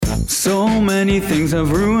So many things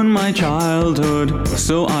have ruined my childhood,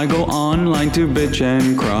 so I go online to bitch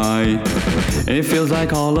and cry. It feels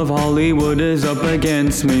like all of Hollywood is up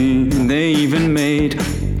against me. They even made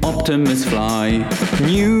Optimus fly.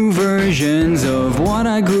 New versions of what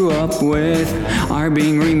I grew up with are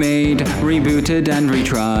being remade, rebooted and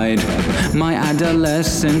retried. My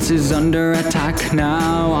adolescence is under attack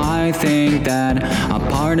now. I think that a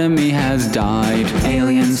part of me has died.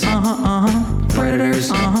 Aliens, Predators,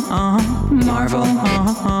 Marvel,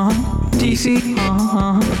 DC,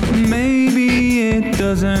 maybe it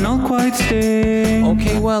doesn't all quite stay.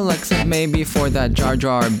 Okay, well, except maybe for that Jar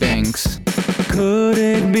Jar Binks. Could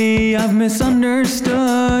it be I've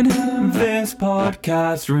misunderstood? This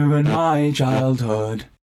podcast ruined my childhood.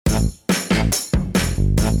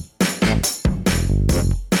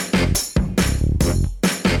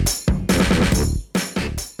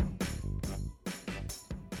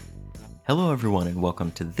 Hello everyone and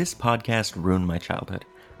welcome to This Podcast Ruined My Childhood.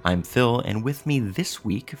 I'm Phil, and with me this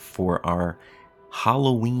week for our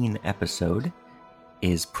Halloween episode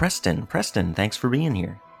is Preston. Preston, thanks for being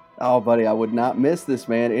here. Oh, buddy, I would not miss this,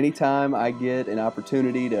 man. Anytime I get an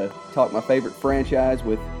opportunity to talk my favorite franchise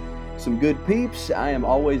with some good peeps, I am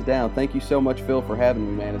always down. Thank you so much, Phil, for having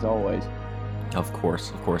me, man, as always. Of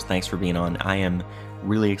course. Thanks for being on. I am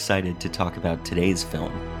really excited to talk about today's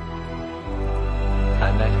film.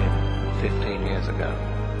 I met him 15 years ago.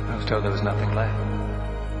 I was told there was nothing left.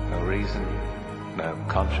 No reason, no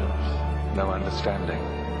conscience, no understanding,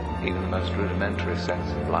 even the most rudimentary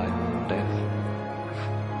sense of life and death,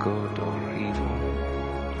 of good or evil,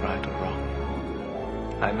 right or wrong.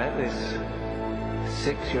 I met this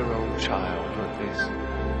 6-year-old child with this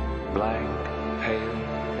blank, pale,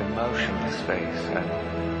 emotionless face and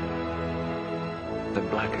the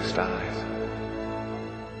blackest eyes,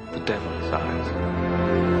 the devil's eyes.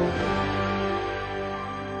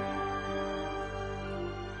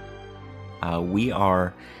 We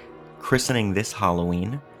are christening this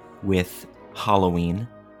Halloween with Halloween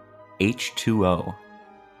H20,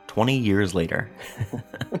 20 years later.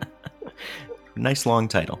 Nice long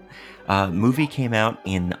title. Movie came out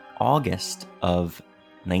in August of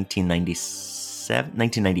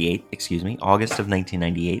 1998, August of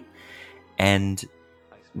 1998, and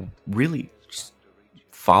really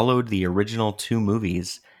followed the original two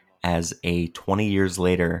movies as a 20 years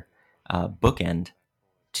later bookend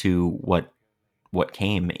to what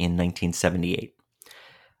came in 1978.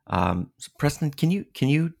 So Preston, can you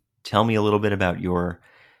tell me a little bit about your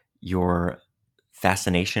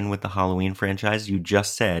fascination with the Halloween franchise? You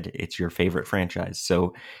just said it's your favorite franchise,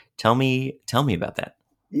 so tell me about that.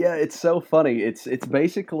 Yeah, it's so funny. It's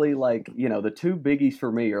basically like, the two biggies for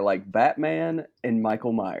me are like Batman and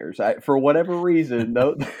Michael Myers. For whatever reason,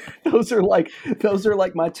 those are like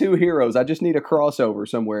my two heroes. I just need a crossover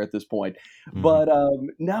somewhere at this point. Mm-hmm. But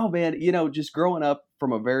no, man, just growing up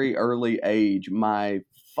from a very early age, my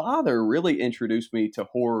father really introduced me to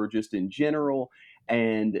horror just in general,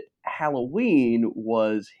 and Halloween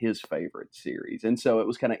was his favorite series. And so it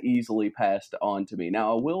was kind of easily passed on to me.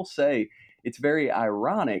 Now, I will say, it's very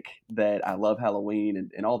ironic that I love Halloween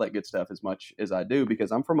and all that good stuff as much as I do,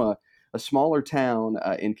 because I'm from a smaller town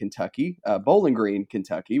in Kentucky, Bowling Green,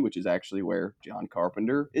 Kentucky, which is actually where John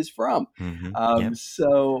Carpenter is from. Mm-hmm. Yep.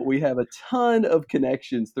 So we have a ton of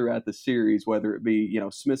connections throughout the series, whether it be,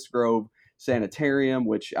 Smith's Grove Sanitarium,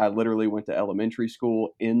 which I literally went to elementary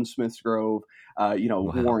school in Smith's Grove.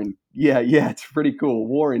 Wow. Warren. Yeah, it's pretty cool.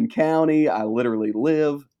 Warren County. I literally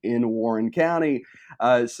live in Warren County.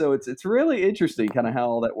 So it's really interesting kind of how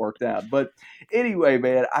all that worked out. But anyway,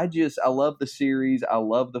 man, I love the series. I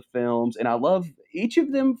love the films, and I love each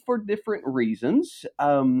of them for different reasons.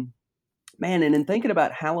 Man, and in thinking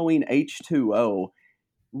about Halloween H20,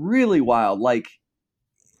 really wild. Like,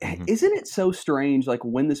 mm-hmm. Isn't it so strange, like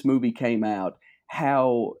when this movie came out,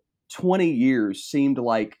 how 20 years seemed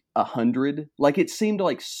like 100? Like, it seemed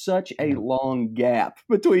like such a long gap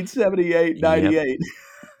between 78 and 98. Yep.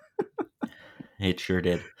 It sure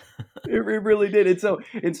did. It really did.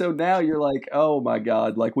 And so now you're like, oh my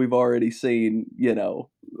God, like we've already seen,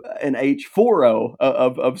 an H40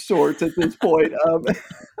 of sorts at this point,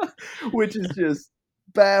 which is just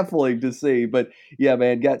baffling to see. But yeah,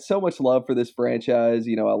 man, got so much love for this franchise.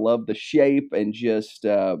 I love the shape and just,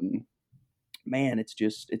 man, it's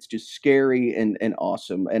just scary and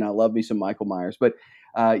awesome. And I love me some Michael Myers. But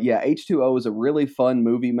H20 is a really fun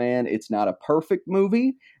movie, man. It's not a perfect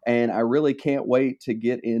movie, and I really can't wait to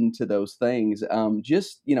get into those things.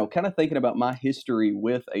 Just, kind of thinking about my history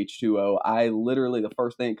with H20, I literally, the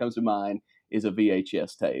first thing that comes to mind is a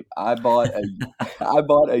VHS tape. I bought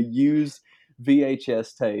a used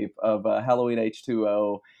VHS tape of Halloween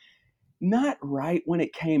H20, Not right when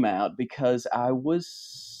it came out because I was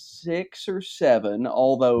 6 or 7,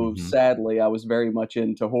 although Hmm. sadly I was very much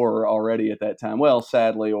into horror already at that time. Well,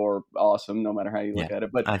 sadly or awesome, no matter how you Yeah, look at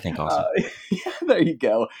it. But I think uh, awesome. yeah, there you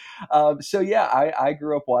go. So yeah, I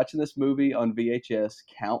grew up watching this movie on VHS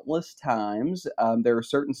countless times. There are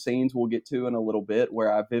certain scenes we'll get to in a little bit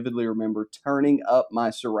where I vividly remember turning up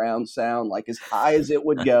my surround sound like as high as it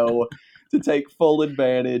would go to take full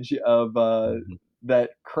advantage of Mhm.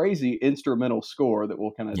 that crazy instrumental score that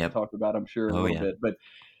we'll kind of Yep. talk about, I'm sure, in a Oh little yeah. bit.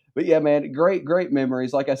 But yeah, man, great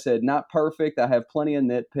memories. Like I said, not perfect. I have plenty of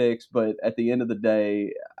nitpicks, but at the end of the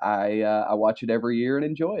day, I watch it every year and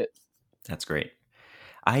enjoy it. That's great.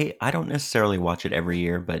 I don't necessarily watch it every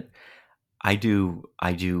year, but I do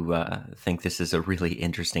think this is a really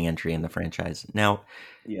interesting entry in the franchise. Now,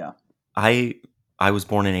 Yeah, I I was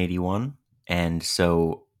born in 81, and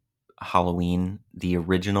so Halloween, the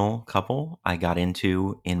original couple, I got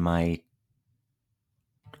into in my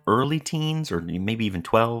early teens or maybe even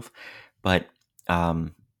 12, but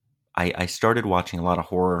um I started watching a lot of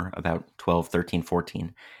horror about 12, 13,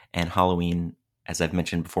 14, and Halloween, as I've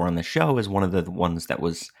mentioned before on the show, is one of the ones that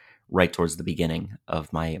was right towards the beginning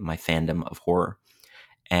of my fandom of horror.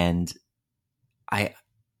 And I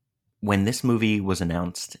when this movie was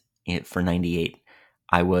announced for 98,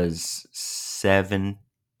 I was 7,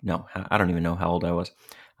 no, I don't even know how old I was.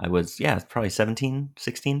 I was, yeah, probably 17,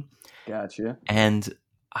 16, gotcha. and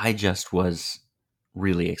I just was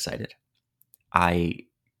really excited. I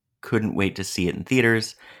couldn't wait to see it in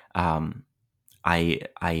theaters. Um, I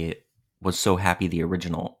was so happy the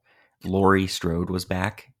original Laurie Strode was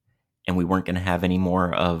back, and we weren't going to have any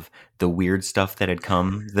more of the weird stuff that had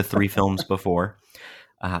come the 3 films before.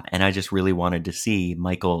 And I just really wanted to see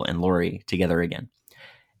Michael and Laurie together again.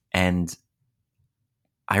 And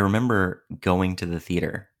I remember going to the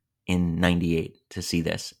theater in 98 to see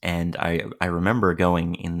this. And I remember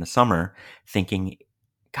going in the summer thinking,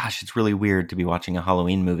 gosh, it's really weird to be watching a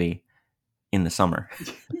Halloween movie in the summer.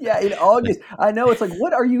 Yeah, in August, I know it's like,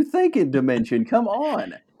 what are you thinking, Dimension? Come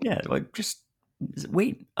on. Yeah, like just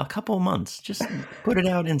wait a couple of months. Just put it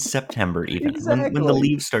out in September, even when the Exactly.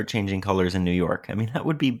 leaves start changing colors in New York. I mean, that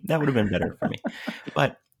would have been better for me.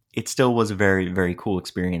 But it still was a very very cool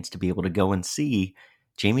experience to be able to go and see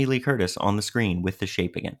Jamie Lee Curtis on the screen with the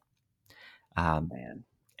shape again. Um, Man.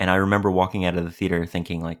 and I remember walking out of the theater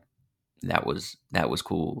thinking like that was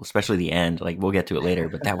cool, especially the end. Like we'll get to it later,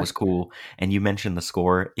 but that was cool. And you mentioned the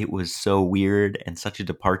score; it was so weird and such a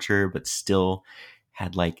departure, but still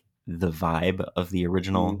had like the vibe of the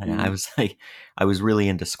original. And I Hmm. was like, I was really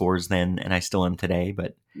into scores then, and I still am today.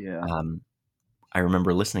 But Yeah. um, I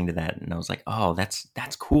remember listening to that, and I was like, oh, that's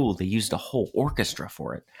cool. They used a whole orchestra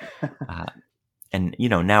for it. Uh, and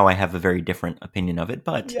now I have a very different opinion of it,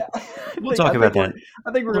 but Yeah, we'll talk about that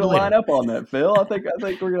I think a we're little gonna line later. up on that, Phil. I think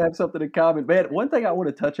we're gonna have something in common. Man, one thing I want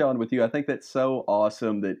to touch on with you, I think that's so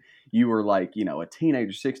awesome that you were like, a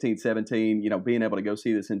teenager, 16, 17, being able to go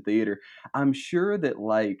see this in theater. I'm sure that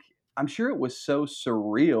I'm sure it was so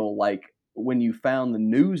surreal, like when you found the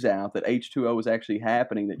news out that H2O was actually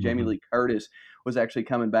happening, that Jamie Hmm. Lee Curtis was actually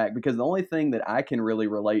coming back. Because the only thing that I can really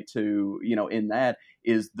relate to, in that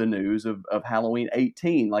is the news of Halloween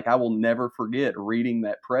 18. Like I will never forget reading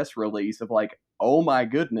that press release of like, oh my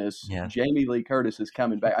goodness, Yeah. Jamie Lee Curtis is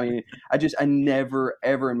coming back. I mean, I never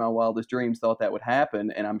ever in my wildest dreams thought that would happen,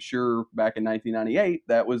 and I'm sure back in 1998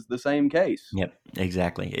 that was the same case. Yep.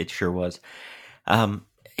 Exactly. It sure was. Um,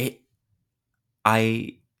 it,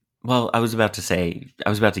 I, well, I was about to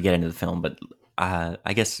get into the film, but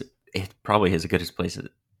I guess it probably is as good a place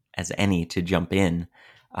as any to jump in.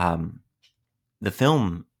 Um, the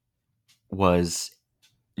film was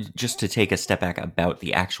just to take a step back about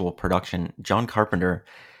the actual production. John Carpenter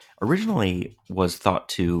originally was thought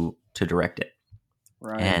to direct it,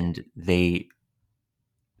 Right. and they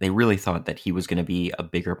really thought that he was going to be a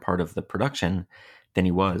bigger part of the production than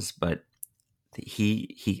he was, but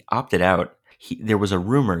he opted out. There was a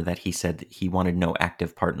rumor that he said that he wanted no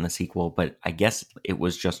active part in the sequel, but I guess it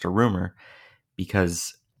was just a rumor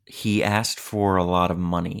because he asked for a lot of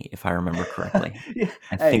money, if I remember correctly. Yeah.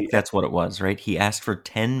 I Hey, think that's what it was, right? He asked for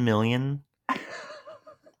 10 million,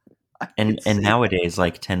 I can and see. nowadays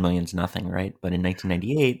like 10 million's nothing, right? But in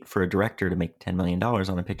 1998, for a director to make $10 million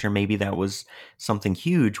on a picture, maybe that was something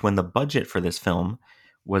huge when the budget for this film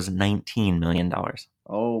was $19 million.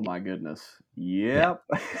 Oh my goodness. Yeah. Yep.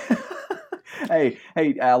 Hey,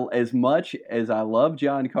 Al, as much as I love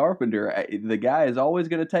John Carpenter, the guy is always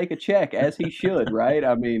going to take a check as he should, right?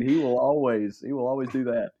 I mean, he will always do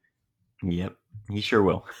that. Yep. He sure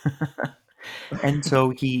will. And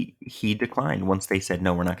so he declined once they said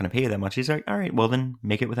no, we're not going to pay you that much. He's like, all right, well then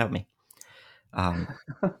make it without me.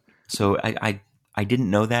 So I didn't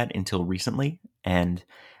know that until recently, and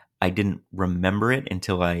I didn't remember it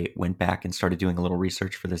until I went back and started doing a little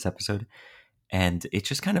research for this episode. And it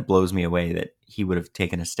just kind of blows me away that he would have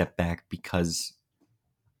taken a step back because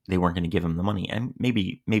they weren't going to give him the money. And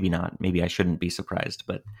maybe not. Maybe I shouldn't be surprised,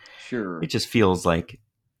 but Sure. it just feels like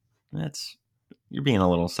you're being a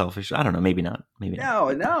little selfish. I don't know. Maybe not. Maybe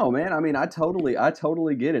not. No, man. I mean, I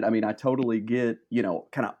totally get it. I mean, I totally get,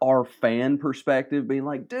 kind of our fan perspective being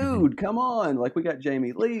like, dude, come on. Like, we got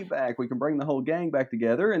Jamie Lee back. We can bring the whole gang back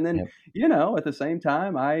together. And then, Yep. at the same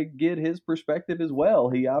time, I get his perspective as well.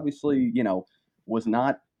 He obviously, was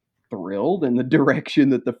not thrilled in the direction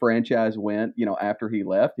that the franchise went, after he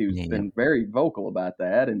left. He's Yeah. been very vocal about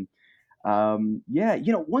that. And,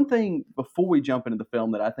 one thing before we jump into the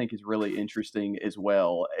film that I think is really interesting as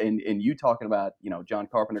well, and you talking about John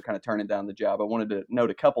Carpenter kind of turning down the job, I wanted to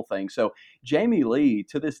note a couple things. So Jamie Lee,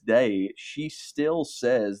 to this day, she still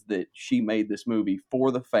says that she made this movie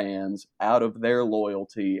for the fans out of their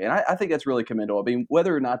loyalty, and I think that's really commendable. I mean,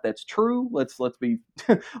 whether or not that's true, let's be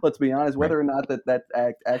let's be honest. Right. Whether or not that's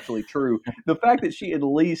actually true, the fact that she at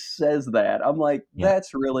least says that, I'm like, Yeah.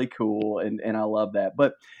 that's really cool, and I love that.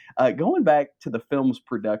 But going back to the film's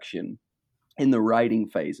production in the writing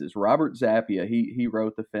phases, Robert Zappia, he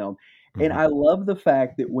wrote the film. And Mhm. I love the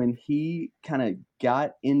fact that when he kind of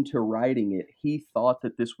got into writing it, he thought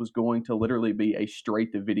that this was going to literally be a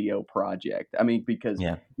straight to video project. I mean, because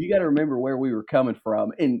Yeah. you got to remember where we were coming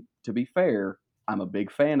from. And to be fair, I'm a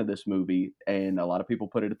big fan of this movie, and a lot of people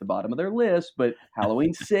put it at the bottom of their list. But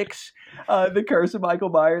Halloween 6, The Curse of Michael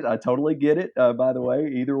Myers, I totally get it, by the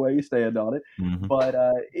way, either way you stand on it. Mhm. But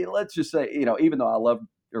let's just say, even though I love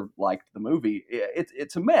or liked the movie,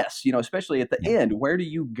 it's a mess, especially at the Yeah. end. Where do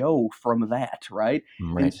you go from that, right?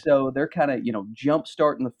 And Right. so they're kind of, jump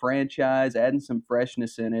starting the franchise, adding some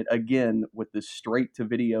freshness in it, again, with this straight to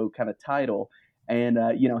video kind of title. And,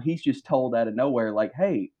 he's just told out of nowhere, like,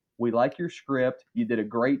 hey, we like your script. You did a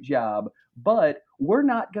great job, but we're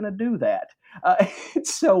not going to do that.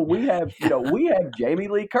 So we have Jamie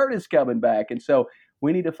Lee Curtis coming back. And so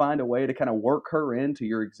we need to find a way to kind of work her into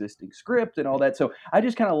your existing script and all that. So I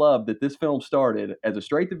just kind of love that this film started as a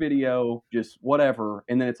straight to video, just whatever.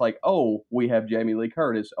 And then it's like, oh, we have Jamie Lee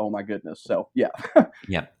Curtis. Oh my goodness. So yeah.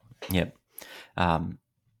 Yep. Yep.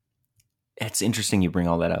 It's interesting you bring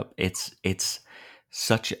all that up. It's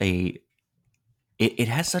such a it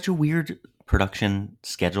has such a weird production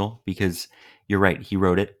schedule because you're right. He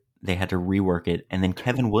wrote it. They had to rework it, and then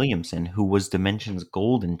Kevin Williamson, who was Dimension's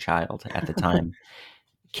golden child at the time,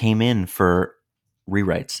 came in for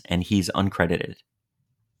rewrites, and he's uncredited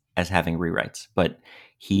as having rewrites, but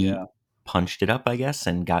he Yeah. punched it up, I guess,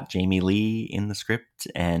 and got Jamie Lee in the script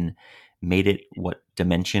and made it what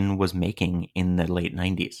Dimension was making in the late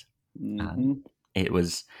 90s. hmm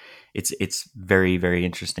It's very, very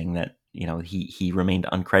interesting that he remained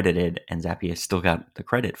uncredited and Zappia still got the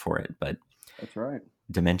credit for it, but That's right.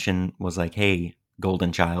 Dimension was like, hey,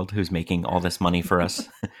 golden child who's making all this money for us,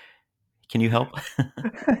 can you help?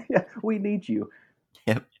 Yeah, we need you.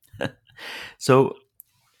 Yep. So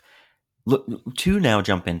look, to now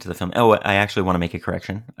jump into the film. Oh, I actually want to make a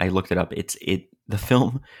correction. I looked it up. The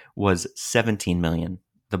film was 17 million.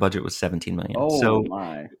 The budget was 17 million. Oh So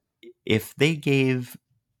my. if they gave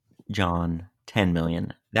John 10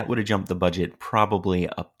 million, that would have jumped the budget probably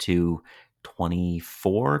up to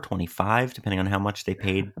 24, 25, depending on how much they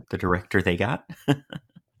paid the director they got.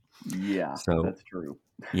 Yeah, So that's true.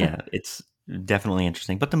 yeah, it's definitely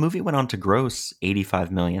interesting. But the movie went on to gross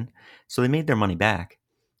 85 million. So they made their money back.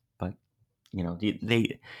 But,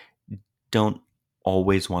 they don't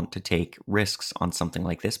always want to take risks on something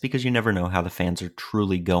like this because you never know how the fans are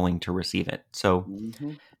truly going to receive it. So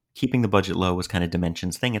hmm keeping the budget low was kind of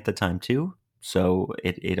Dimension's thing at the time too. So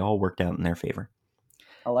it all worked out in their favor.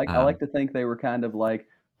 I like to think they were kind of like,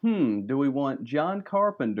 do we want John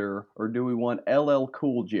Carpenter or do we want LL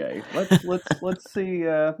Cool J? Let's see.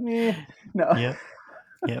 No. Yeah.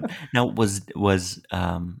 Yeah. Now was what's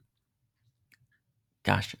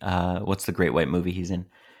the Great White movie he's in?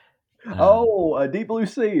 Deep Blue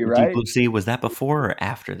Sea, Deep right? Blue Sea, was that before or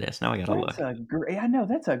after this? Now I gotta look. I know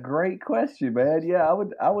that's a great question, man. Yeah,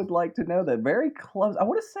 I would like to know that. Very close. I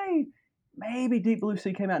want to say maybe Deep Blue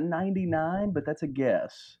Sea came out in '99, but that's a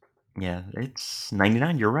guess. Yeah, it's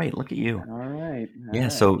 99. You're right. Look at you. All right. Yeah.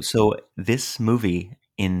 So this movie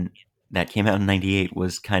that came out in 98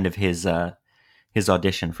 was kind of his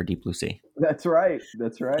audition for Deep Blue Sea. That's right.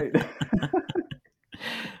 That's right.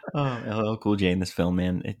 Oh, LL Cool J in this film,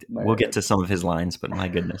 man. We'll Man. get to some of his lines, but my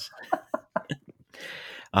goodness.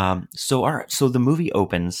 So the movie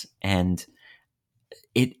opens and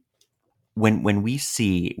when we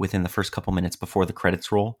see within the first couple minutes before the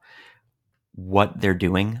credits roll what they're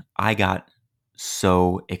doing, I got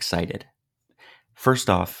so excited. First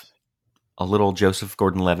off, a little Joseph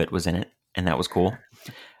Gordon-Levitt was in it, and that was cool.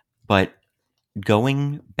 But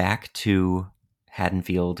going back to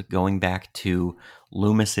Haddonfield, going back to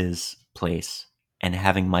Loomis's place, and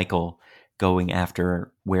having Michael going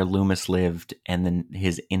after where Loomis lived, and then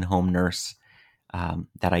his in-home nurse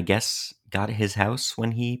that I guess got his house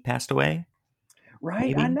when he passed away.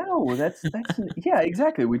 Right, I Maybe? know. That's yeah,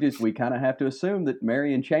 exactly. We kind of have to assume that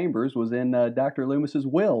Marion Chambers was in Dr. Loomis's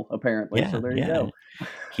will, apparently. So Yeah, there you yeah. go.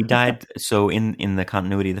 He died. So in the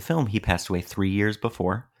continuity of the film, he passed away 3 years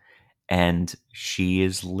before, and she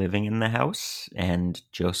is living in the house, and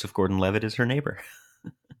Joseph Gordon-Levitt is her neighbor.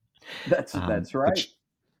 That's But right.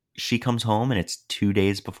 she comes home, and it's 2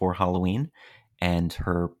 days before Halloween, and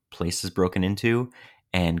her place is broken into,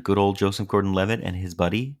 and good old Joseph Gordon-Levitt and his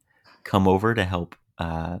buddy come over to help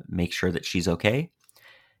make sure that she's okay.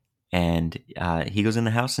 And he goes in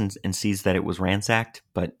the house and sees that it was ransacked,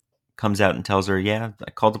 but comes out and tells her, yeah,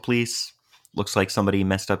 I called the police. Looks like somebody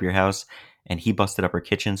messed up your house. And he busted up her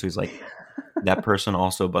kitchen. So he's like, that person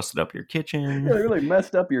also busted up your Yeah, kitchen they really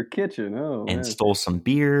messed up your kitchen. Oh and man. stole some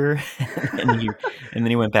beer. And then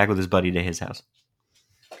he went back with his buddy to his house.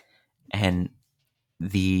 And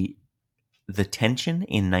the tension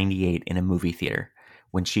in 98 in a movie theater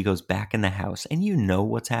when she goes back in the house and you know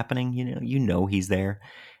what's happening, you know he's there.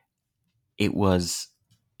 It was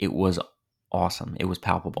awesome. It was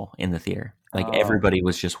palpable in the theater. Like Oh, everybody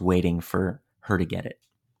was just waiting for her to get it.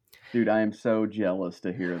 dude, I am so jealous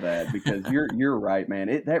to hear that because you're right,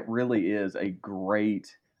 man. That really is a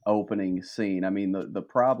great opening scene. I mean, the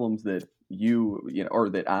problems that you know, or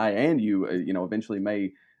that I and you, eventually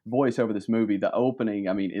may voice over this movie. The opening,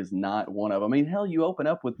 I mean, is not one of them. I mean, hell, you open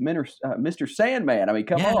up with Mr. Sandman. I mean,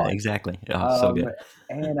 come Yeah, on. exactly. Oh, so Um, good.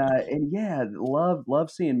 and yeah, love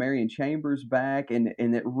seeing Marion Chambers back, and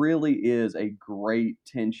it really is a great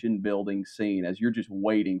tension building scene as you're just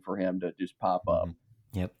waiting for him to just pop up. Mhm.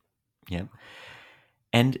 Yep. Yep.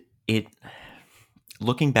 And it,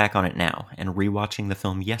 looking back on it now and rewatching the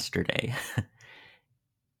film yesterday,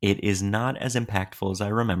 it is not as impactful as I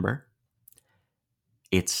remember.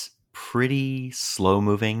 It's pretty slow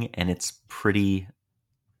moving and it's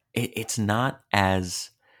not as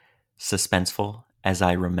suspenseful as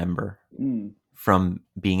I remember Mm, from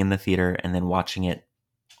being in the theater and then watching it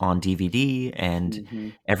on DVD and hmm.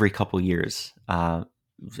 every couple years. I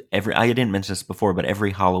didn't mention this before, but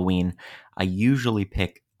every Halloween, I usually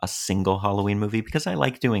pick a single Halloween movie because I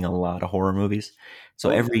like doing a lot of horror movies. So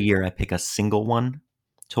Oh yeah. every year I pick a single one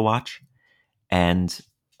to watch, and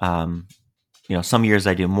um, some years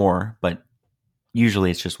I do more, but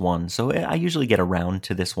usually it's just one. So I usually get around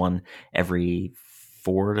to this one every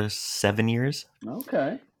 4 to 7 years,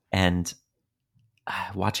 Okay. and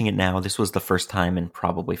watching it now, this was the first time in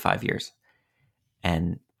probably 5 years.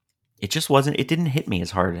 And it didn't hit me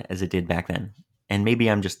as hard as it did back then. And maybe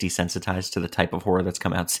I'm just desensitized to the type of horror that's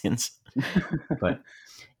come out since. But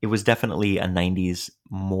it was definitely a 90s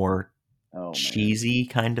more Oh man. cheesy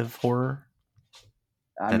kind of horror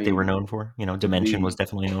I that they were mean, known for. Dimension the was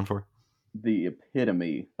definitely known for. the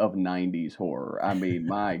epitome of 90s horror. I mean,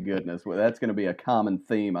 my goodness, well, that's going to be a common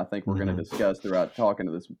theme I think we're going to Hmm. discuss throughout talking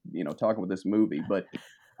with this movie. But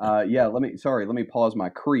yeah, let me pause my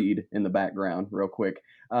creed in the background real quick.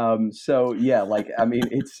 So yeah, like I mean,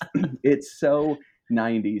 it's it's so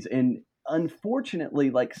 90s, and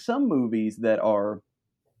unfortunately, like some movies that are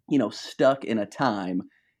stuck in a time,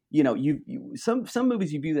 some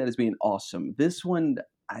movies you view that as being awesome. This one,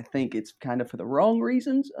 I think it's kind of for the wrong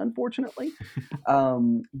reasons, unfortunately.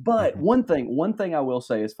 But Hmm. one thing I will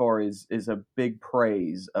say, as far as is a big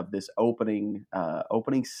praise of this opening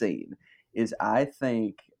scene, is I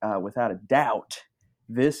think without a doubt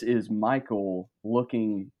this is Michael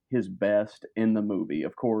looking his best in the movie.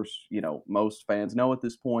 Of course, most fans know at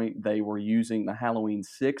this point they were using the Halloween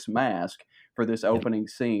 6 mask for this Yep. opening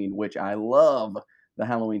scene, which I love the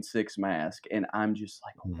Halloween 6 mask. And I'm just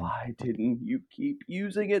like, Mhm. why didn't you keep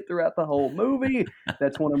using it throughout the whole movie?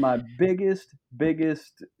 That's one of my biggest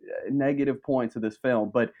negative points of this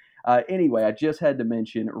film. But anyway, I just had to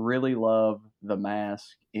mention, really love the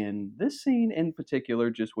mask in this scene in particular.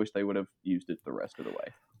 Just wish they would have used it the rest of the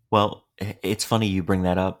way. Well, it's funny you bring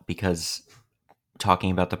that up because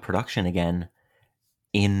talking about the production again,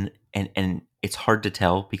 and it's hard to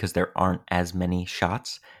tell because there aren't as many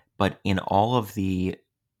shots, but in all of the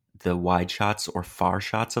wide shots or far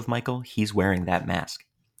shots of Michael, he's wearing that mask.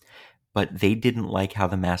 But they didn't like how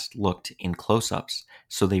the mask looked in close-ups,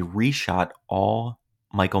 so they reshot all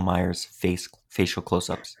Michael Myers facial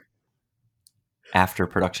close-ups. after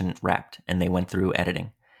production wrapped and they went through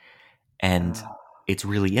editing. And it's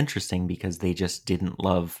really interesting because they just didn't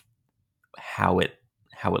love how it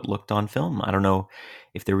looked on film. I don't know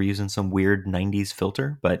if they were using some weird 90s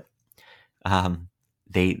filter, but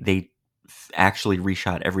they actually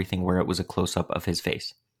reshot everything where it was a close up of his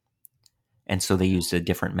face. And so they used a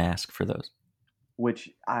different mask for those. Which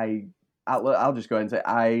I'll just go ahead and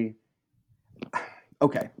say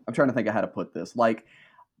okay, I'm trying to think of how to put this. Like,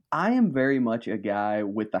 I am very much a guy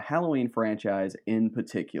with the Halloween franchise in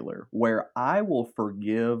particular, where I will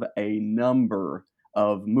forgive a number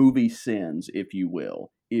of movie sins, if you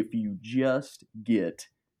will, if you just get,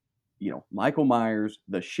 Michael Myers,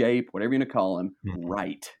 the shape, whatever you want to call him,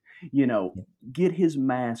 right. Get his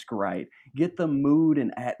mask right, get the mood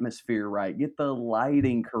and atmosphere right, get the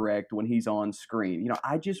lighting correct when he's on screen.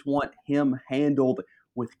 I just want him handled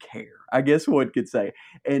with care, I guess one could say.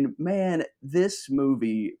 And man, this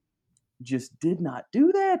movie just did not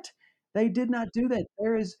do that. They did not do that.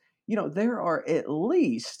 There are at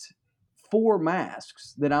least four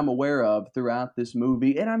masks that I'm aware of throughout this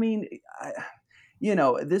movie. And I mean,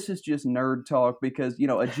 this is just nerd talk because,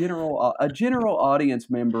 a general audience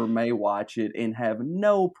member may watch it and have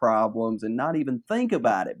no problems and not even think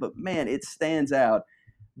about it. But man, it stands out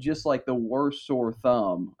just like the worst sore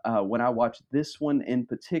thumb when I watch this one in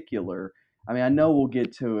particular. I mean, I know we'll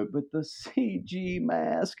get to it, but the CG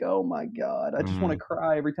mask, oh my God. I just want to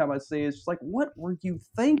cry every time I see it. It's just like, what were you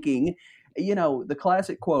thinking? The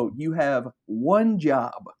classic quote, you have one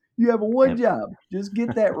job. You have one job. Just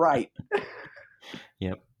get that right.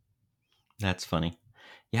 Yep. That's funny.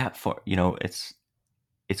 Yeah, it's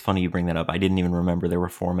funny you bring that up. I didn't even remember there were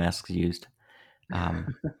four masks used.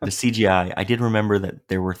 The CGI, I did remember that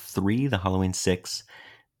there were three, the Halloween 6,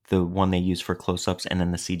 the one they used for close-ups, and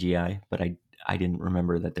then the CGI, but I didn't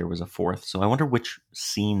remember that there was a fourth. So I wonder which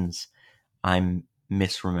scenes I'm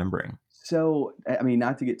misremembering. So, I mean,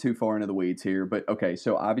 not to get too far into the weeds here, but okay,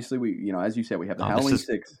 so obviously we, as you said, we have the Halloween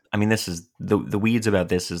 6. I mean, this is, the weeds about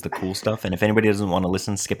this is the cool stuff, and if anybody doesn't want to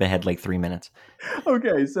listen, skip ahead like 3 minutes.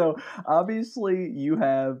 Okay, so obviously you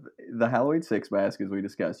have the Halloween 6 mask, as we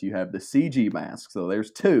discussed. You have the CG mask, so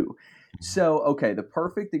there's two. So, okay, the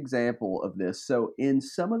perfect example of this. So, in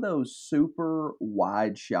some of those super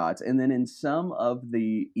wide shots, and then in some of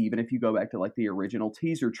even if you go back to like the original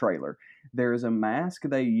teaser trailer, there is a mask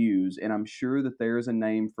they use, and I'm sure that there is a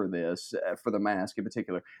name for this, for the mask in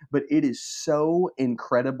particular, but it is so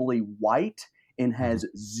incredibly white and has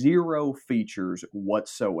zero features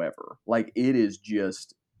whatsoever. Like it is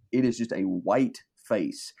just a white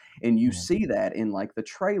face. And you see that in like the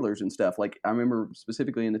trailers and stuff. Like I remember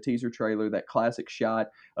specifically in the teaser trailer, that classic shot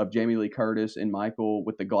of Jamie Lee Curtis and Michael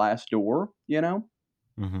with the glass door,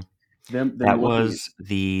 Mm-hmm. Them that looking was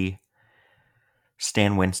the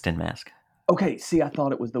Stan Winston mask. Okay, see, I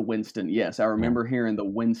thought it was the Winston. Yes, I remember hearing the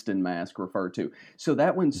Winston mask referred to. So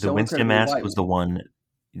that one's the so Winston incredibly mask white. was the one.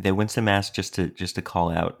 The Winston mask, just to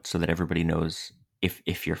call out so that everybody knows,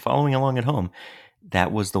 if you're following along at home,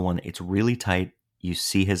 that was the one. It's really tight. You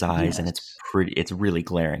see his eyes, and it's really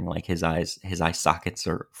glaring. Like his eye sockets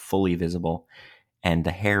are fully visible, and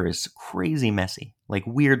the hair is crazy messy, like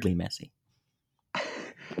weirdly messy.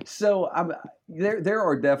 So there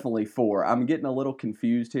are definitely four. I'm getting a little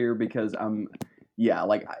confused here because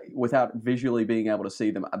without visually being able to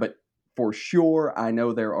see them, but for sure I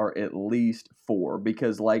know there are at least four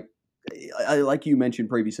because like you mentioned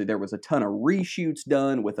previously, there was a ton of reshoots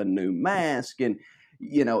done with a new mask, and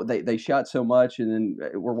they shot so much, and then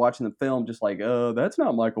we're watching the film just like, that's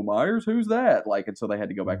not Michael Myers, who's that? Like, and so they had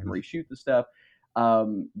to go back and reshoot the stuff.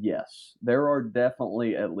 Yes, there are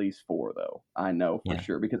definitely at least four, though. I know for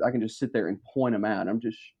sure because I can just sit there and point them out. I'm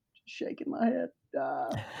just shaking my head.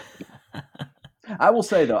 I will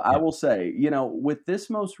say though, with this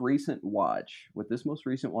most recent watch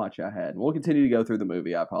I had, and we'll continue to go through the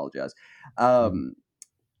movie. I apologize.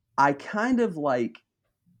 I kind of like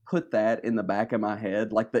put that in the back of my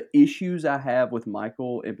head, like the issues I have with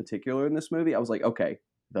Michael in particular in this movie. I was like, okay,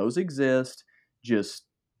 those exist. Just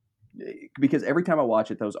because every time I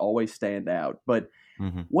watch it, those always stand out. But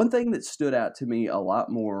one thing that stood out to me a lot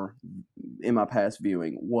more in my past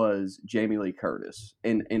viewing was Jamie Lee Curtis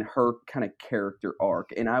and her kind of character arc.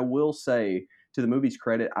 And I will say, to the movie's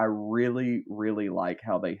credit, I really, really like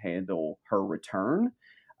how they handle her return.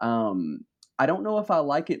 I don't know if I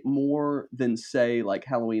like it more than, say, like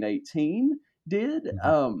Halloween 18 did.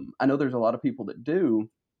 I know there's a lot of people that do.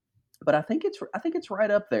 but I think it's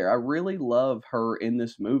right up there. I really love her in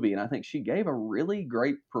this movie, and I think she gave a really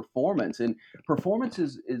great performance. And performance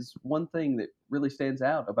is one thing that really stands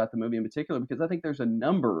out about the movie in particular, because I think there's a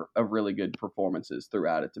number of really good performances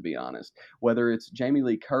throughout it. To be honest, whether it's Jamie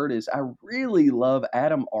Lee Curtis, I really love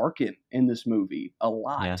Adam Arkin in this movie a Yeah.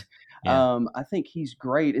 lot. Yeah. I think he's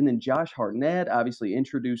great, and then Josh Hartnett, obviously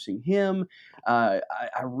introducing him. I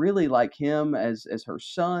really like him as her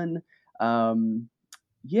son. Um,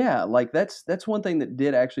 yeah, like that's one thing that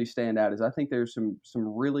did actually stand out, is I think there's some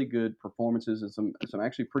really good performances and some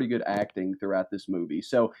actually pretty good acting throughout this movie.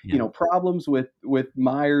 So, Yeah. problems with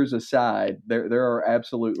Myers aside, there are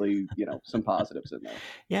absolutely, some positives in there.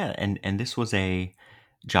 Yeah. And this was a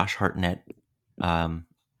Josh Hartnett, um,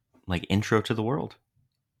 like intro to the world.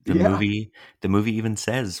 The Yeah. movie, the movie even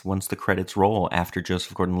says once the credits roll, after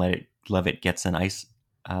Joseph Gordon-Levitt gets an a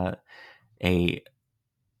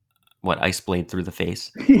ice blade through the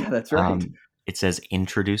face, Yeah, that's right. it says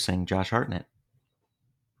introducing Josh Hartnett.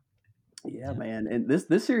 Yeah, Yeah. man. And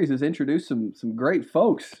this series has introduced some great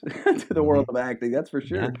folks to the world of acting, that's for Yeah,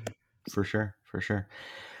 sure. for sure, for sure.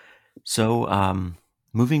 So,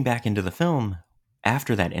 moving back into the film,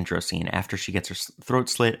 after that intro scene, after she gets her throat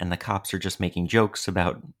slit, and the cops are just making jokes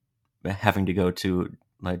about having to go to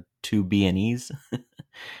like 2 B&Es,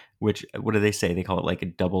 which, what do they say? They call it like a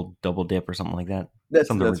double dip or something like that. That's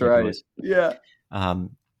Something that's right. ridiculous. Yeah.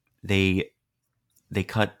 Um, they they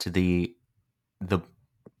cut to the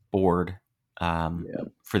board, Yeah.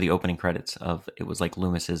 for the opening credits of, it was like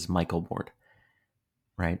Loomis's Michael board,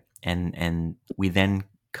 right? And we then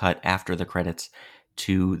cut after the credits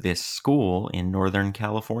to this school in Northern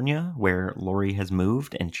California where Laurie has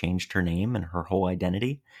moved and changed her name and her whole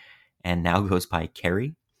identity, and now goes by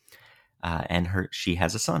Carrie. And she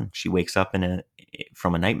has a son. She wakes up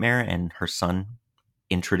from a nightmare, and her son,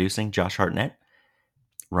 introducing Josh Hartnett,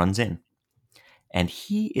 runs in, and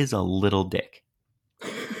he is a little dick.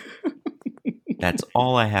 That's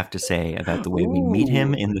all I have to say about the way we meet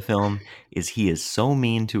him Ooh. in the film. Is he is so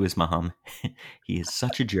mean to his mom. He is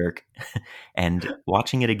such a jerk. And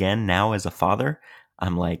watching it again now as a father,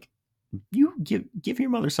 I'm like, you give your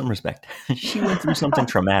mother some respect. She went through something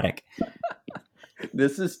traumatic.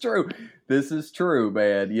 This is true. This is true,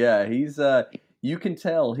 man. Yeah, he's you can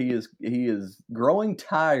tell he is growing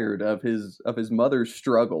tired of his mother's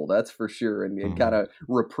struggle, that's for sure, and kind of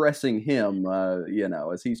repressing him,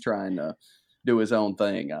 as he's trying to do his own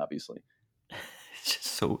thing, obviously. It's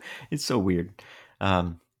just it's so weird.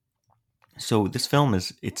 So this film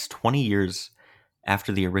it's 20 years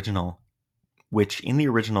after the original, which in the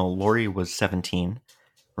original Laurie was 17,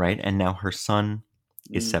 right? And now her son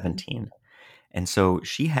is Mhm. 17. And so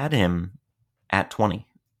she had him at 20.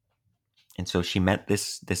 And so she met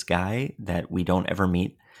this guy that we don't ever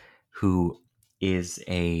meet, who is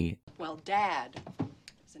Well, Dad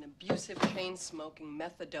is an abusive, chain-smoking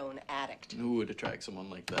methadone addict. Who would attract someone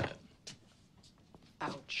like that?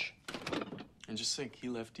 Ouch. And just think, he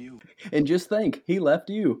left you. And just think, he left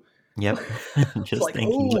you. Yep. It's Just like,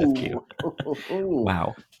 think he left you. ooh.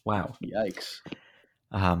 Wow. Yikes.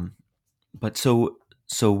 But so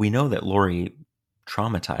we know that Laurie,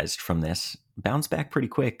 traumatized from this, bounced back pretty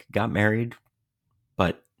quick, got married,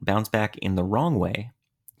 but bounced back in the wrong way.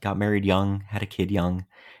 Got married young, had a kid young,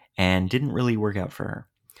 and didn't really work out for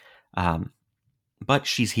her. But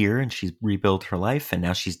she's here and she's rebuilt her life, and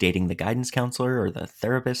now she's dating the guidance counselor or the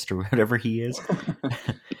therapist or whatever he is.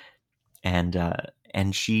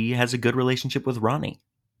 And she has a good relationship with Ronnie,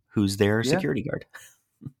 who's their security guard.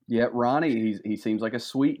 Yeah, Ronnie, he seems like a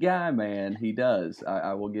sweet guy, man. He does.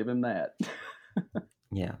 I will give him that.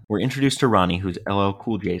 Yeah. We're introduced to Ronnie, who's LL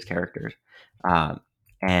Cool J's character.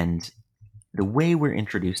 And the way we're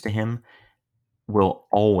introduced to him will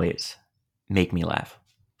always make me laugh.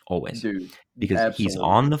 Always. Dude, because absolutely. He's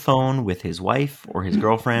on the phone with his wife or his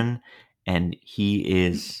girlfriend, and he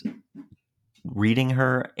is reading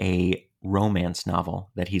her a romance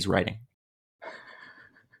novel that he's writing.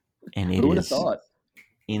 And it Who would have is thought?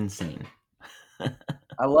 insane.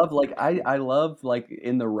 I love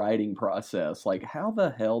in the writing process, like, how the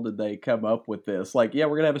hell did they come up with this? Like, yeah,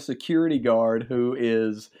 we're gonna have a security guard who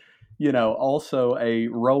is, also a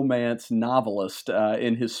romance novelist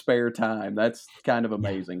in his spare time. That's kind of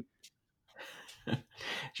amazing.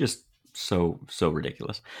 Just so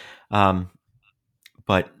ridiculous.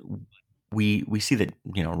 But we see that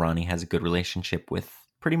Ronnie has a good relationship with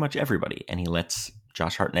pretty much everybody, and he lets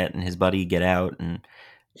Josh Hartnett and his buddy get out and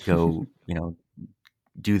go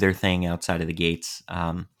do their thing outside of the gates.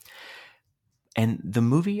 And the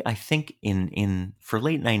movie, I think, in for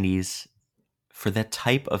late 90s, for that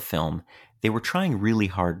type of film, they were trying really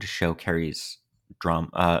hard to show Carrie's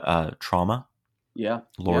trauma, Yeah, yeah.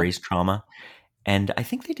 Laurie's trauma, and I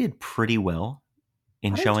think they did pretty well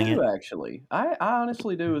in I do showing too, it. actually. I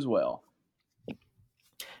honestly do as well.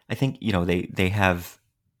 I think they have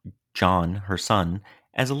John, her son,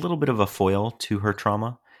 as a little bit of a foil to her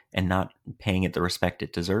trauma and not paying it the respect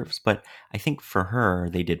it deserves. But I think for her,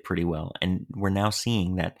 they did pretty well. And we're now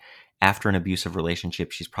seeing that after an abusive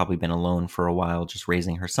relationship, she's probably been alone for a while, just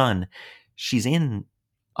raising her son. She's in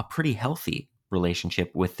a pretty healthy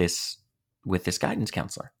relationship with this guidance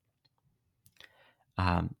counselor.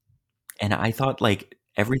 And I thought, like,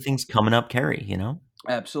 everything's coming up, Carrie.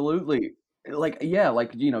 Absolutely. Like, yeah,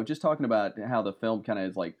 like, just talking about how the film kind of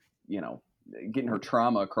is like, you know, getting her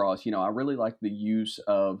trauma across, I really like the use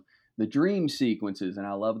of the dream sequences, and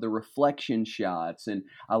I love the reflection shots, and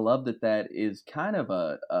I love that is kind of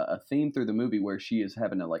a theme through the movie where she is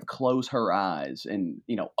having to like close her eyes and,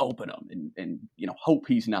 open them and hope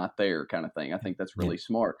he's not there kind of thing. I think that's Yeah. really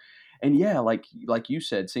smart. And yeah, like you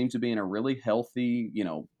said, seems to be in a really healthy,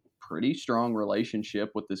 pretty strong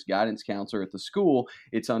relationship with this guidance counselor at the school.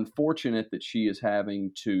 It's unfortunate that she is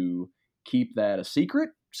having to keep that a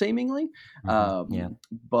secret, seemingly. Yeah.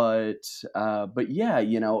 But yeah,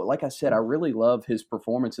 like I said, I really love his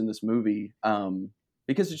performance in this movie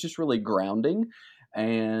because it's just really grounding,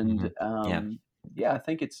 and Yeah. yeah, I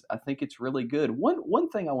think it's really good. One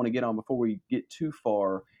thing I want to get on before we get too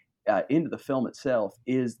far into the film itself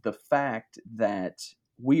is the fact that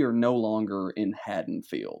we are no longer in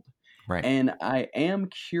Haddonfield. Right. And I am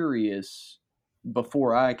curious,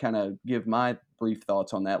 before I kind of give my brief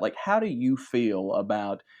thoughts on that, like, how do you feel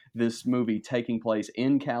about this movie taking place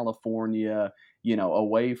in California,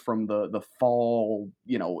 away from the fall,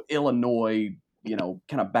 Illinois,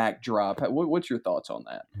 kind of backdrop? What's your thoughts on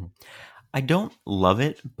that? I don't love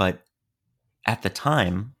it, but at the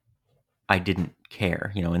time, I didn't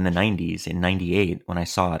care. In the 90s, in 98, when I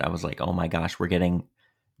saw it, I was like, oh my gosh, we're getting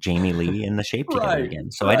Jamie Lee and The Shape together Right, again.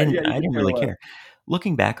 So I right. didn't Yeah, you I could didn't care really less. care.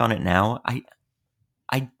 Looking back on it now,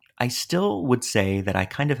 I still would say that I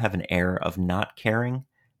kind of have an air of not caring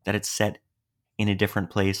that it's set in a different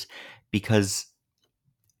place, because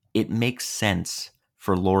it makes sense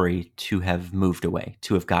for Laurie to have moved away,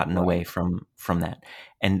 to have gotten away Right. from that.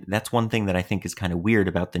 And that's one thing that I think is kind of weird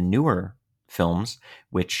about the newer films,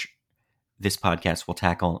 which this podcast will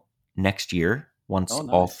tackle next year once Oh,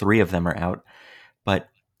 all nice. three of them are out. But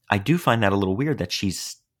I do find that a little weird that she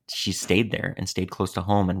stayed there and stayed close to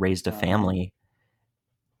home and raised a family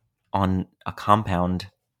on a compound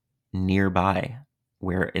nearby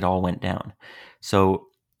where it all went down. So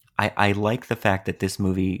I like the fact that this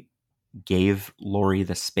movie gave Laurie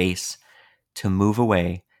the space to move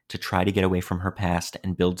away, to try to get away from her past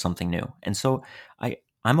and build something new. And so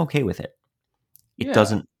I'm okay with it. It Yeah.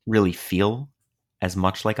 doesn't really feel as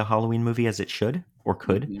much like a Halloween movie as it should or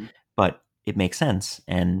could, Mhm. but it makes sense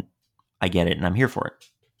and I get it and I'm here for it.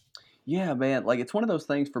 Yeah, man. Like, it's one of those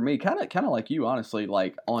things for me, kind of like you, honestly.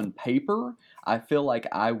 Like, on paper, I feel like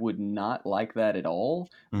I would not like that at all.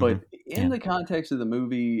 Hmm. But in Yeah. the context of the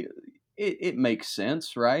movie, it makes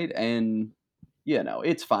sense, right? And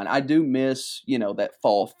it's fine. I do miss, that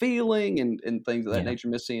fall feeling and things of that Yeah. nature.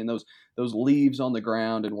 Miss seeing those leaves on the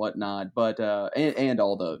ground and whatnot. But and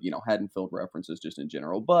all the Haddonfield references just in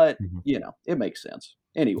general. But Hmm. it makes sense.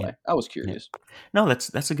 Yeah. Anyway, I was Yeah. curious. No,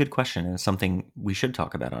 that's a good question, and it's something we should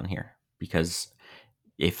talk about on here, because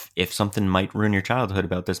if something might ruin your childhood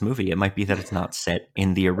about this movie, it might be that it's not set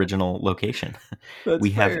in the original location. That's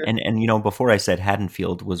We have, fair. and before I said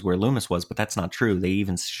Haddonfield was where Loomis was, but that's not true. They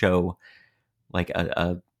even show like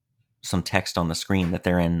some text on the screen that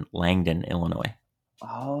they're in Langdon, Illinois.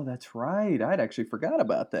 Oh, that's right. I'd actually forgot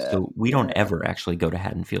about that. So we don't Yeah, ever actually go to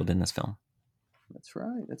Haddonfield in this film. that's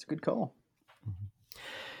right. That's a good call.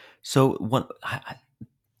 So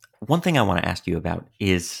one thing I want to ask you about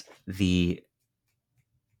is the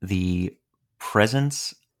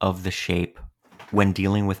presence of the Shape when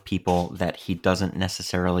dealing with people that he doesn't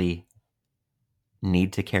necessarily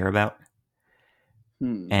need to care about.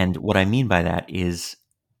 Hmm. And what I mean by that is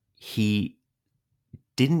he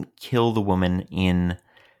didn't kill the woman in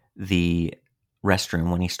the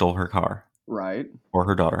restroom when he stole her car Right. or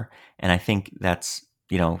her daughter. And I think that's,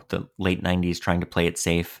 the late 90s trying to play it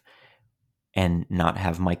safe and not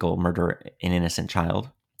have Michael murder an innocent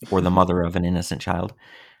child or the mother of an innocent child.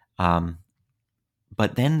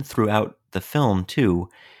 But then throughout the film, too,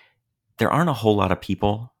 there aren't a whole lot of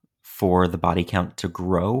people for the body count to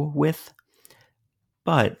grow with.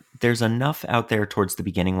 But there's enough out there towards the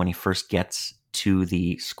beginning when he first gets to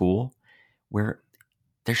the school where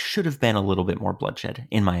there should have been a little bit more bloodshed,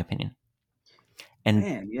 in my opinion. And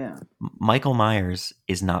Man, yeah. Michael Myers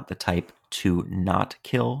is not the type to not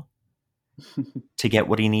kill to get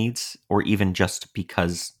what he needs, or even just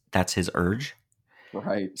because that's his urge.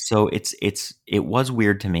 Right. So it was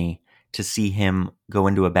weird to me to see him go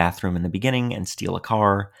into a bathroom in the beginning and steal a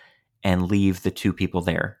car and leave the two people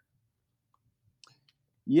there.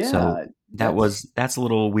 So Yeah, that's a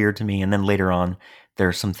little weird to me. And then later on, there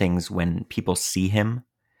are some things when people see him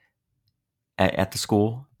at the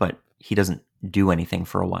school, but he doesn't do anything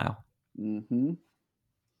for a while. hmm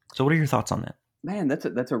So what are your thoughts on that? Man,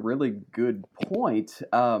 that's a really good point.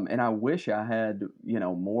 And I wish I had,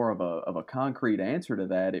 more of a concrete answer to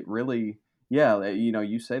that. It really, yeah,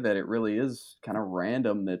 you say that it really is kind of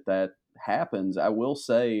random that happens. I will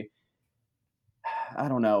say, I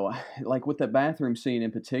don't know, like with the bathroom scene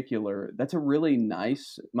in particular, that's a really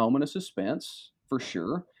nice moment of suspense for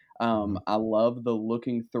sure. Mhm. I love the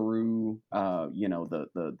looking through,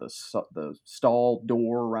 the stall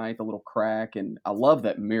door, right, the little crack, and I love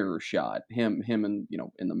that mirror shot. Him, and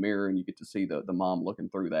in the mirror, and you get to see the mom looking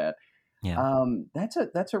through that. Yeah.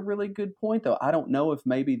 That's a really good point, though. I don't know if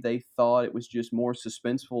maybe they thought it was just more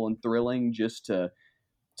suspenseful and thrilling just to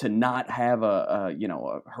not have a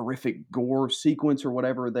horrific gore sequence or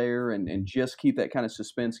whatever there, and just keep that kind of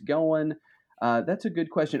suspense going. That's a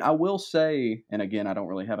good question. I will say, and again, I don't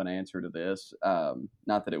really have an answer to this.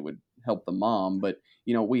 Not that it would help the mom, but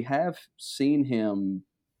we have seen him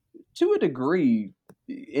to a degree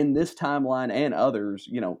in this timeline and others,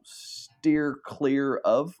 steer clear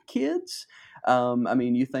of kids. I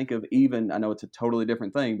mean, you think of even, I know it's a totally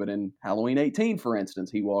different thing, but in Halloween 18, for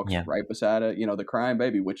instance, he walks Yeah. right beside the crying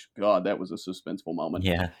baby, which, God, that was a suspenseful moment.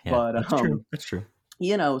 Yeah. Yeah. But, That's true. That's true.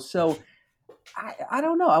 so I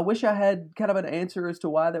don't know. I wish I had kind of an answer as to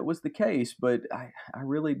why that was the case, but I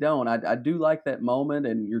really don't. I do like that moment,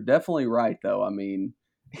 and you're definitely right, though. I mean,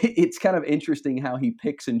 it's kind of interesting how he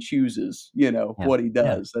picks and chooses, Yeah. what he Yeah.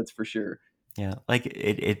 does. That's for sure. Yeah. Like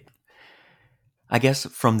I guess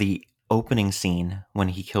from the opening scene when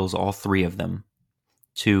he kills all three of them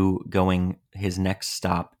to going, his next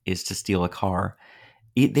stop is to steal a car.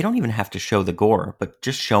 They don't even have to show the gore, but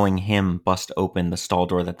just showing him bust open the stall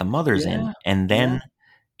door that the mother's in, Yeah, and yeah, then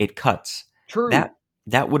it cuts. true.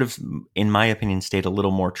 That would have, in my opinion, stayed a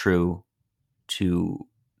little more true to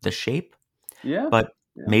the shape. Yeah, But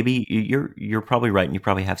yeah, maybe you're probably right, and you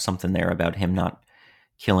probably have something there about him not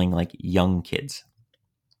killing like young kids.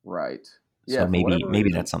 right. So Yeah, for maybe whatever maybe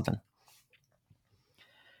reason. that's something,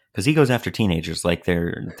 because he goes after teenagers like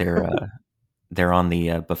they're on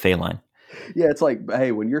the buffet line. Yeah, it's like,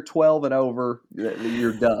 hey, when you're 12 and over,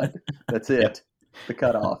 you're done. That's Yep. it. The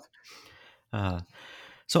cutoff. Uh,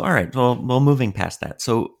 so all right, well, moving past that.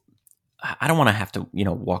 So I don't want to have to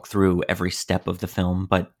walk through every step of the film,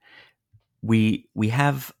 but we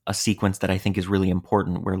have a sequence that I think is really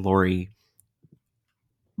important where Laurie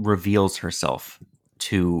reveals herself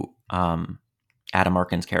to Adam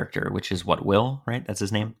Arkin's character, which is what, Will, right? That's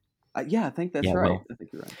his name. Yeah, I think that's Yeah, right. Will. I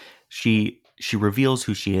think you're right. She reveals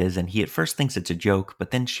who she is, and he at first thinks it's a joke,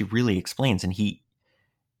 but then she really explains, and he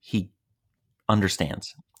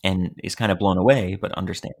understands and is kind of blown away, but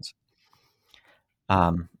understands.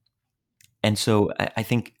 And so I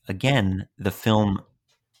think again the film,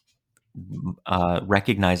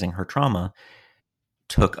 recognizing her trauma,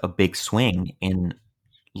 took a big swing in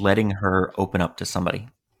letting her open up to somebody,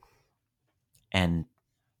 and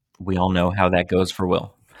we all know how that goes for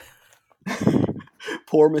Will.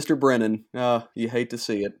 Poor Mr. Brennan. You hate to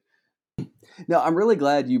see it. No, I'm really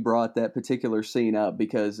glad you brought that particular scene up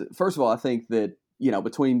because, first of all, I think that,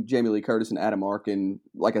 between Jamie Lee Curtis and Adam Arkin,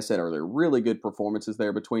 like I said earlier, really good performances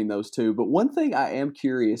there between those two. But one thing I am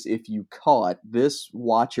curious if you caught this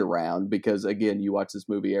watch around, because again, you watch this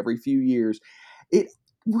movie every few years, it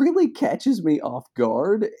really catches me off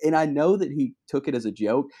guard. And I know that he took it as a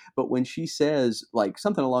joke, but when she says like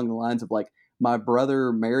something along the lines of like, my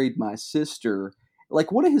brother married my sister,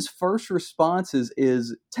 like one of his first responses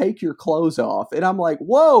is take your clothes off, and I'm like,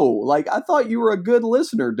 whoa, like I thought you were a good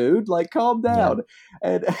listener, dude, like calm Yeah. down.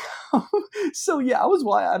 And so yeah,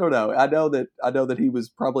 I don't know, I know that he was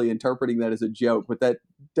probably interpreting that as a joke, but that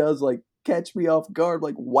does like catch me off guard,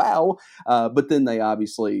 like wow. But then they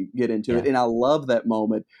obviously get into it, Yeah. and I love that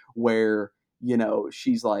moment where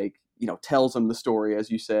she's like, tells him the story as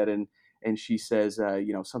you said, and she says,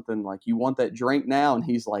 something like, you want that drink now? And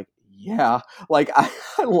he's like, yeah. Like I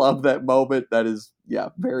love that moment. That is, yeah,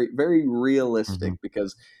 very, very realistic Mhm.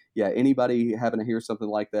 because, yeah, anybody having to hear something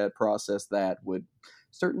like that, process that, would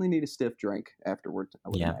certainly need a stiff drink afterward, I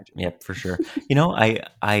would Yeah. imagine. Yeah, for sure.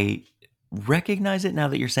 I recognize it now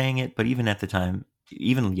that you're saying it, but even at the time,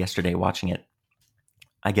 even yesterday watching it,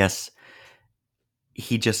 I guess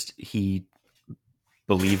he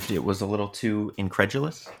believed it was a little too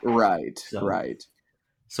incredulous. Right, So right.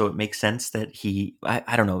 so it makes sense that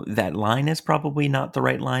I don't know, that line is probably not the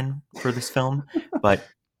right line for this film, but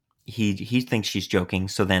he thinks she's joking.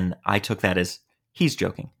 So then I took that as he's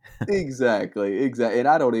joking. Exactly, exactly. And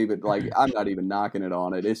I don't even like. I'm not even knocking it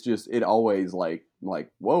on it. It's just it always like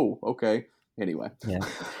whoa, okay. Anyway. Yeah.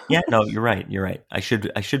 Yeah, no, you're right. You're right. I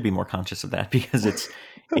should be more conscious of that because it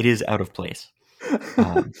is out of place.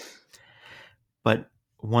 Um, but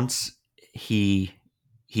once he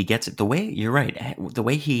he gets it, the way you're right, the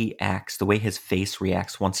way he acts, the way his face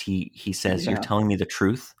reacts once he says, "You're Yeah. telling me the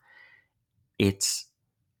truth," it's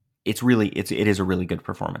it is a really good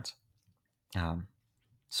performance.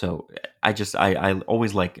 So I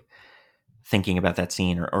always like thinking about that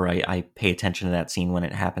scene, or I pay attention to that scene when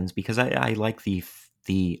it happens because I like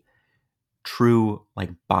the true like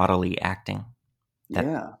bodily acting that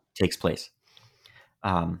Yeah. takes place.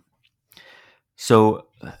 So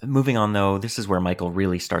moving on though, this is where Michael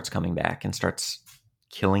really starts coming back and starts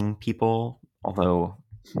killing people. Although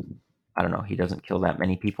I don't know, he doesn't kill that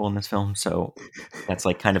many people in this film, so that's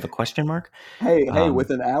like kind of a question mark. Hey, Um,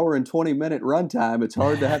 with an hour and 20-minute runtime, it's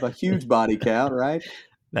hard to have a huge body count, right?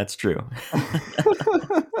 that's true.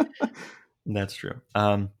 That's true.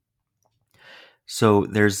 So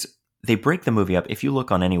they break the movie up. If you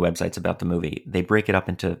look on any websites about the movie, they break it up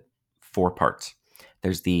into 4 parts.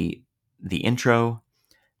 There's the intro,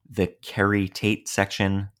 the Carrie Tate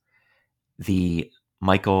section, the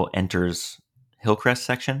Michael enters Hillcrest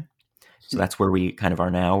section. So that's where we kind of are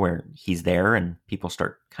now, where he's there and people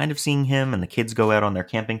start kind of seeing him and the kids go out on their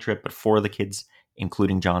camping trip, but 4 of the kids,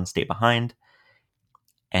 including John, stay behind.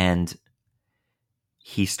 And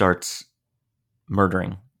he starts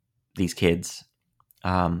murdering these kids.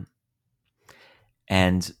 And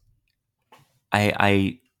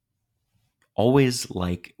I always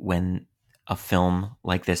like when a film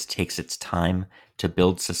like this takes its time to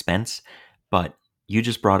build suspense, but you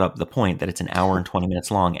just brought up the point that it's an hour and 20 minutes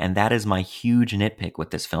long, and that is my huge nitpick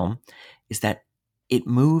with this film, is that it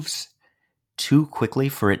moves too quickly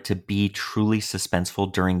for it to be truly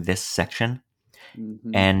suspenseful during this section.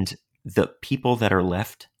 Mhm. And the people that are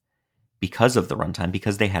left because of the runtime,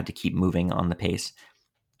 because they had to keep moving on the pace,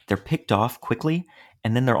 they're picked off quickly,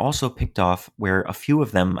 and then they're also picked off where a few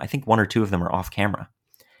of them, I think 1 or 2 of them are off camera.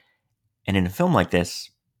 And in a film like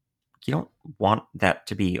this, you don't want that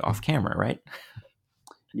to be off camera, right?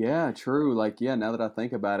 Yeah, true. Like, yeah, now that I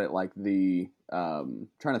think about it, like the trying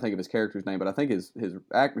to think of his character's name, but I think his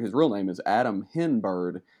real name is Adam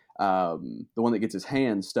Henbird, the one that gets his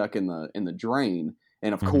hand stuck in the drain,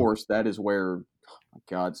 and of Mm-hmm. course that is where, oh my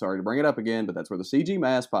God, sorry to bring it up again, but that's where the CG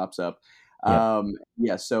mask pops up. Yep.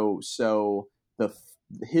 Yeah, so the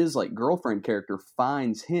his like girlfriend character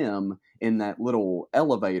finds him in that little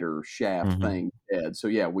elevator shaft Mm-hmm. thing dead. So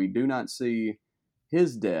yeah, we do not see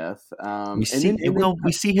his death. We And see then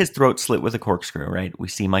we see his throat slit with a corkscrew, right? We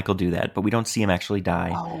see Michael do that, but we don't see him actually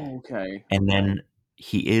die. oh, okay, And okay, then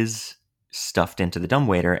he is stuffed into the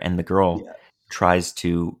dumbwaiter, and the girl yeah, tries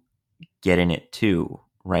to get in it too,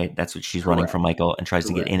 right? That's what she's running from correct, Michael and tries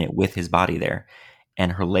to get correct. in it with his body there.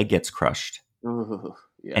 And her leg gets crushed Ugh,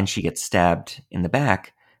 yeah, and she gets stabbed in the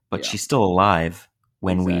back, but yeah, she's still alive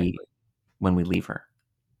when exactly. we leave her.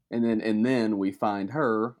 And then we find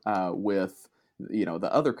her with the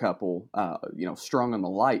other couple, strung on the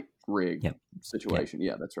light rig Yep. Yep. situation.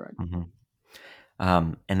 Yeah, that's right.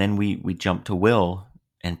 Mm-hmm. And then we jump to Will,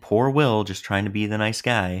 and poor Will, just trying to be the nice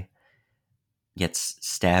guy, gets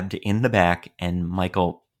stabbed in the back, and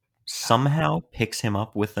Michael somehow picks him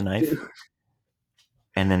up with the knife Dude,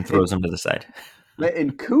 and then and throws him to the side.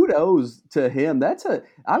 and kudos to him.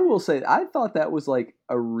 I will say, I thought that was like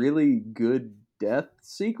a really good death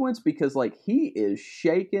sequence because like he is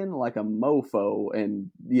shaking like a mofo,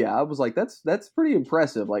 and yeah, I was like, that's pretty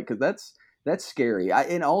impressive. Like, because that's scary.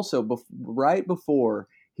 And also, right before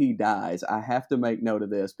he dies, I have to make note of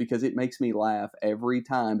this because it makes me laugh every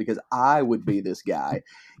time because I would be this guy,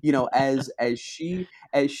 as she,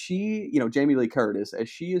 Jamie Lee Curtis, as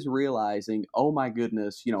she is realizing, oh my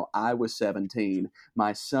goodness, I was 17,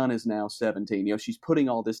 my son is now 17. She's putting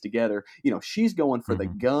all this together. She's going for the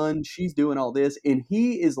Mm-hmm. gun. She's doing all this. And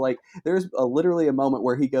he is like, there's literally a moment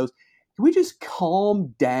where he goes, can we just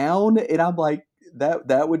calm down? And I'm like,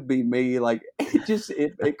 that would be me. Like,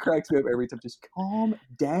 it cracks me up every time. Just calm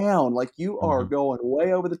down. Like, you are Mm-hmm. going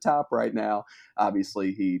way over the top right now.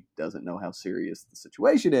 Obviously, he doesn't know how serious the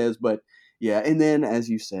situation is, but yeah. And then, as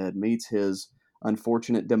you said, meets his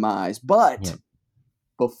unfortunate demise. But Yeah.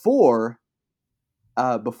 before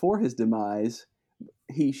his demise,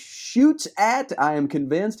 he shoots at. I am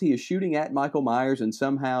convinced he is shooting at Michael Myers, and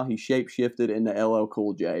somehow he shapeshifted into LL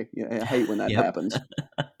Cool J. I hate when that Yep. happens.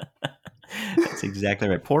 That's exactly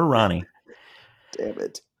right. Poor Ronnie. Damn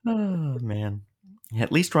it. Oh man.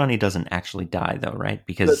 At least Ronnie doesn't actually die, though, right?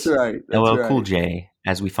 Because That's right. That's LL right. Cool J,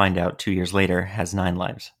 as we find out 2 years later, has 9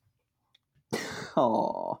 lives.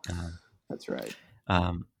 Oh, that's right.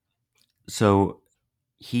 So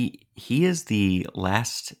he is the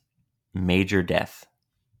last major death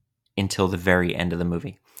until the very end of the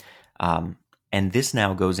movie. And this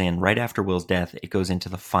now goes in right after Will's death. It goes into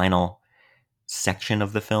the final section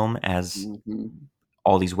of the film, as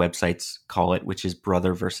all these websites call it, which is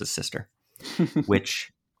brother versus sister.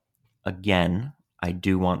 Which, again, I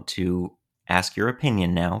do want to ask your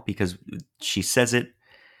opinion now, because she says it.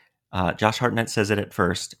 Josh Hartnett says it at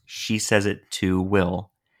first. She says it to Will,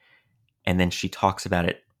 and then she talks about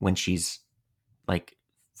it when she's like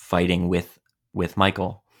fighting with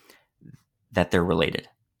Michael, that they're related.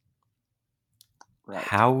 Right.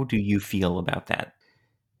 How do you feel about that?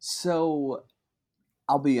 So,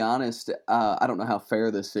 I'll be honest. I don't know how fair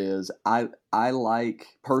this is. I like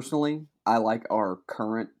our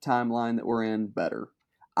current timeline that we're in better.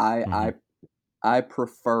 I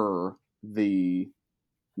prefer the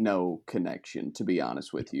No connection, to be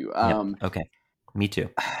honest with you. Okay, me too.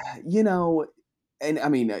 You know, and I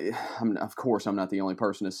mean, of course, I'm not the only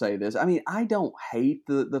person to say this. I mean, I don't hate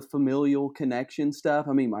the familial connection stuff.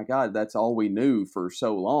 I mean, my God, that's all we knew for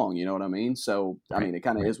so long. You know what I mean? So, I mean, it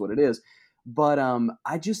kind of is what it is. But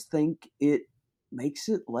I just think it makes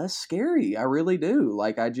it less scary. I really do.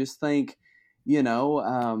 Like, I just think,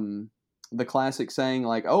 the classic saying,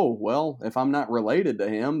 like, oh, well, if I'm not related to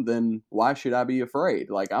him, then why should I be afraid?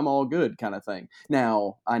 Like, I'm all good kind of thing.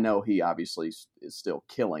 Now, I know he obviously is still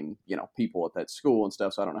killing, people at that school and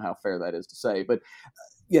stuff, so I don't know how fair that is to say. But,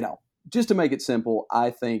 just to make it simple,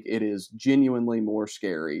 I think it is genuinely more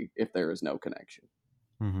scary if there is no connection.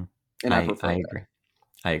 Mm-hmm. And I prefer that. Agree.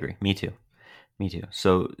 I agree. Me too.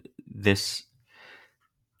 So this,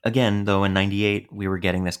 again, though, in 98, we were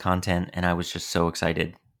getting this content, and I was just so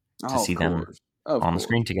excited to see them on the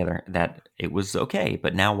screen together that it was okay.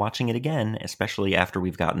 But now watching it again, especially after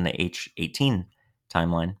we've gotten the H18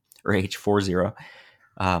 timeline, or H40,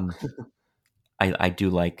 I do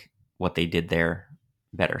like what they did there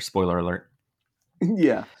better. Spoiler alert.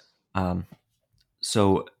 Yeah.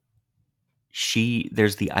 So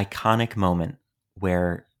there's the iconic moment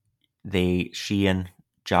where she and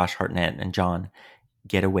Josh Hartnett and John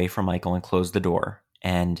get away from Michael and close the door,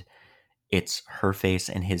 and it's her face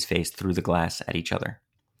and his face through the glass at each other.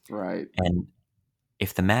 Right. And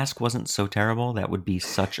if the mask wasn't so terrible, that would be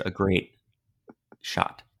such a great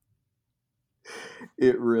shot.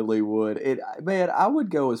 It really would. Man, I would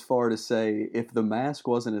go as far to say, if the mask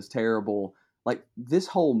wasn't as terrible, like, this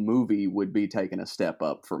whole movie would be taking a step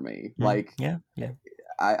up for me. Like, yeah.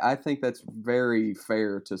 I think that's very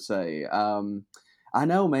fair to say. I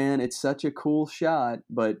know, man, it's such a cool shot,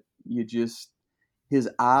 but his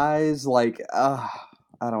eyes, like, I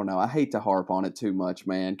don't know. I hate to harp on it too much,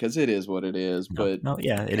 man, because it is what it is. It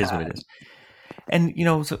is what it is. And,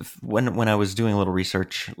 so when I was doing a little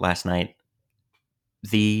research last night,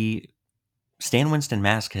 the Stan Winston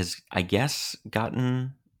mask has, I guess,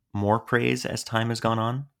 gotten more praise as time has gone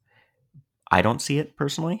on. I don't see it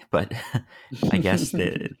personally, but I guess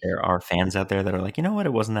there are fans out there that are like, you know what,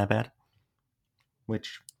 it wasn't that bad.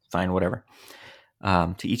 Which, fine, whatever.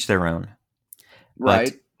 To each their own.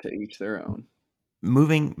 Right, to each their own.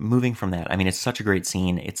 Moving from that, I mean, it's such a great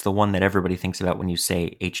scene. It's the one that everybody thinks about when you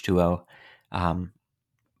say H2O.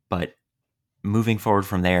 But moving forward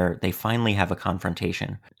from there, they finally have a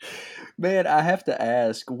confrontation. Man, I have to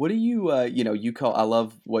ask, what do you, you call, I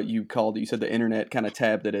love what you called, you said the internet kind of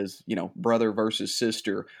tabbed it as, brother versus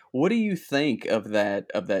sister. What do you think of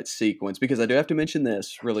that sequence? Because I do have to mention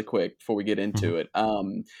this really quick before we get into it.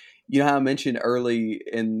 You know how I mentioned early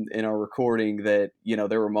in our recording that,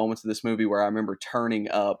 there were moments of this movie where I remember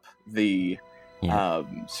turning up the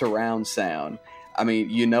surround sound. I mean,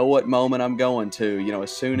 you know what moment I'm going to,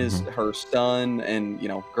 as soon as her son and,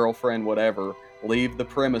 girlfriend, whatever, leave the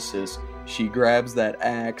premises, she grabs that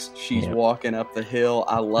axe, she's walking up the hill.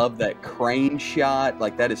 I love that crane shot.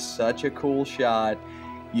 Like, that is such a cool shot.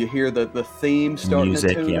 You hear the theme starting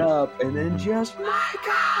to tune up, and then just,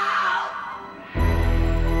 Michael!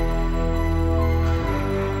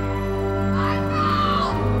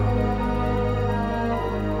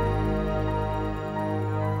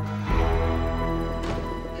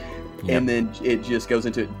 And then it just goes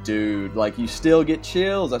into, dude, like, you still get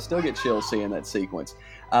chills. I still get chills seeing that sequence.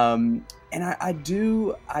 And I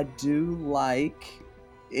do like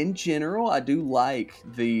in general, I do like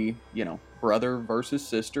the, brother versus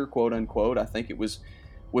sister, quote unquote. I think it was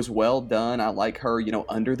well done. I like her,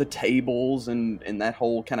 under the tables and that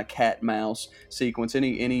whole kind of cat mouse sequence.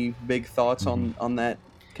 Any big thoughts Mhm. on that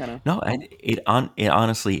kind of? No, it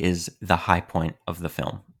honestly is the high point of the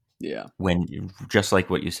film. Yeah. When, just like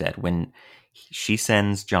what you said, when she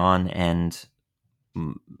sends John and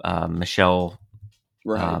Michelle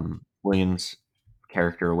Right. Williams'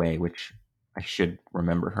 character away, which I should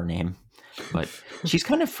remember her name, but she's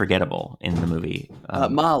kind of forgettable in the movie.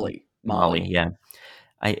 Molly. Molly, yeah.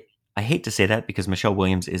 I I hate to say that because Michelle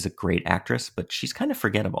Williams is a great actress, but she's kind of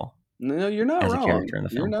forgettable No, you're not as a wrong. character in the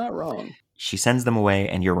You're film. not wrong. She sends them away,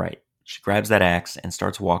 and you're right. She grabs that axe and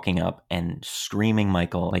starts walking up and screaming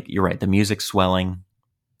Michael. Like, you're right. The music's swelling.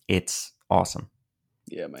 It's awesome.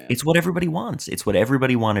 Yeah, man. It's what everybody wants. It's what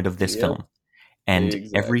everybody wanted of this Yep. film. And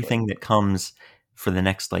Exactly. everything that comes for the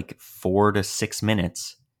next like 4 to 6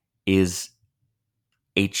 minutes is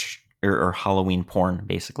or Halloween porn,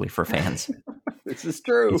 basically, for fans. This is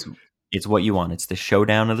true. It's what you want. It's the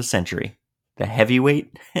showdown of the century. The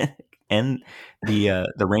heavyweight and the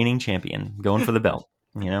reigning champion going for the belt,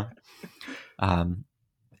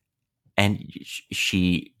 and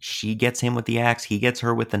she gets him with the axe. He gets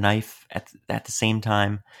her with the knife at the same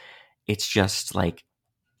time. It's just like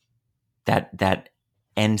that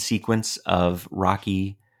end sequence of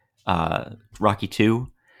Rocky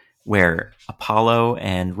 2, where Apollo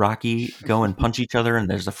and Rocky go and punch each other, and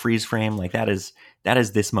there's a freeze frame. Like, that is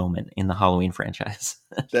this moment in the Halloween franchise.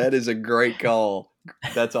 That is a great call.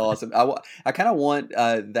 That's awesome. I kind of want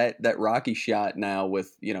that Rocky shot now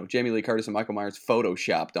with Jamie Lee Curtis and Michael Myers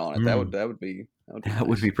photoshopped on it. That would be That would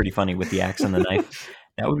nice. be pretty funny with the axe and the knife.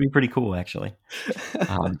 That would be pretty cool, actually.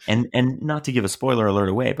 And not to give a spoiler alert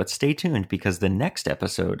away, but stay tuned because the next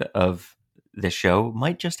episode of this show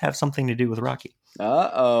might just have something to do with Rocky.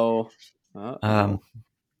 Uh-oh.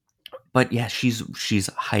 But yeah, she's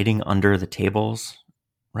hiding under the tables,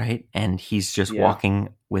 right? And he's just walking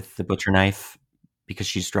with the butcher knife because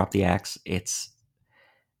she's dropped the axe. It's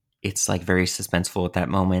like very suspenseful at that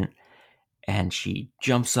moment. And she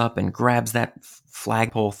jumps up and grabs that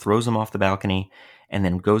flagpole, throws him off the balcony, and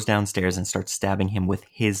then goes downstairs and starts stabbing him with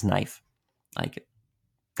his knife. Like,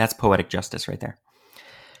 that's poetic justice right there.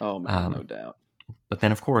 Oh, man, no doubt. But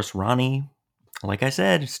then, of course, Ronnie, like I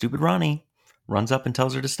said, stupid Ronnie, runs up and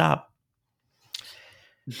tells her to stop.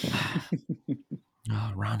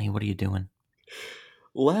 Oh, Ronnie, what are you doing?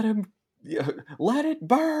 Let it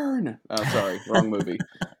burn. Oh, sorry, wrong movie.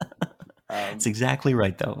 It's exactly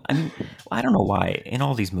right, though. I mean, I don't know why in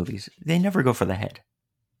all these movies they never go for the head.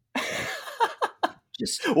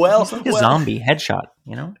 Just he's like a zombie headshot,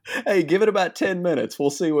 Hey, give it about 10 minutes. We'll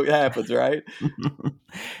see what happens, right?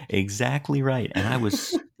 Exactly right. And I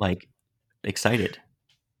was like excited.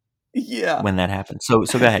 Yeah. When that happened. So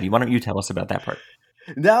go ahead. Why don't you tell us about that part?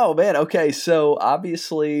 No, man. Okay, so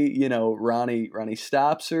obviously, Ronnie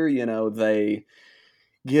stops her. They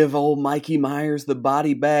give old Mikey Myers the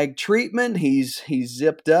body bag treatment. He's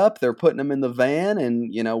zipped up. They're putting him in the van,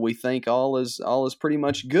 and we think all is pretty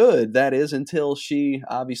much good. That is until she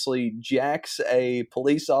obviously jacks a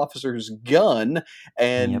police officer's gun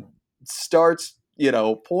and starts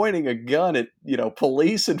pointing a gun at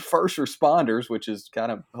police and first responders, which is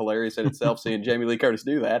kind of hilarious in itself, seeing Jamie Lee Curtis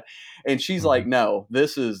do that. And she's like, "No,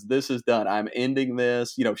 this is done. I'm ending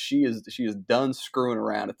this." She is done screwing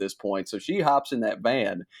around at this point. So she hops in that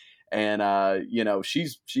van, and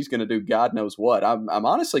she's going to do God knows what. I'm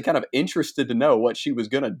honestly kind of interested to know what she was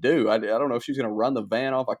going to do. I don't know if she's going to run the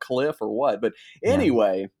van off a cliff or what. But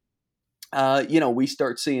anyway, we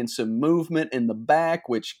start seeing some movement in the back,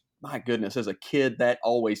 which, my goodness, as a kid, that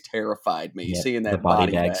always terrified me, seeing that the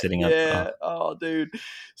body bag sitting up. Yeah. Oh, dude.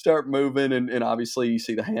 Start moving. And obviously you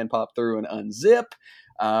see the hand pop through and unzip,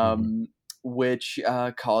 which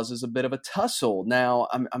causes a bit of a tussle. Now,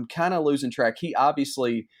 I'm kind of losing track. He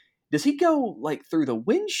obviously... Does he go like through the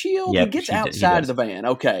windshield? Yep, he gets outside of the van.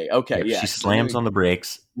 Okay. Yep, Yeah. She slams on the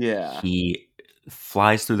brakes. Yeah. He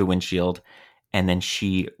flies through the windshield, and then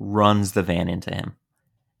she runs the van into him.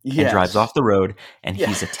 And drives off the road, and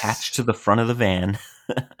he's attached to the front of the van.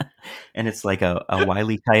 And it's like a Wile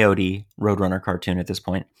E. Coyote Roadrunner cartoon at this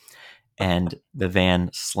point. And the van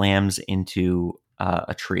slams into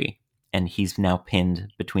a tree, and he's now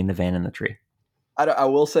pinned between the van and the tree. I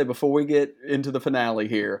will say, before we get into the finale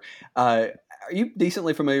here, are you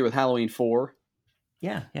decently familiar with Halloween 4?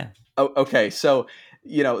 Yeah. Oh, okay. So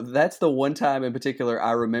That's the one time in particular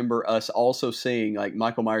I remember us also seeing like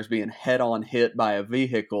Michael Myers being head on hit by a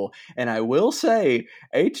vehicle. And I will say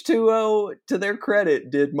H2O, to their credit,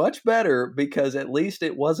 did much better because at least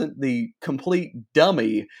it wasn't the complete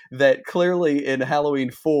dummy that clearly in Halloween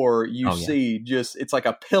 4 you Oh, yeah. see just, it's like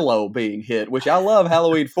a pillow being hit, which I love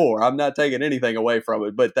Halloween 4. I'm not taking anything away from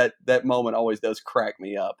it, but that moment always does crack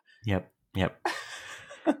me up. Yep.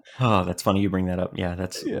 Oh, that's funny you bring that up. Yeah,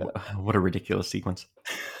 Yeah. what a ridiculous sequence.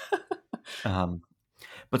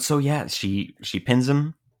 But so yeah, she pins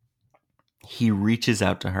him. He reaches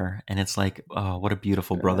out to her, and it's like, oh, what a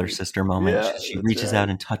beautiful brother sister moment. Yeah, She that's reaches right. out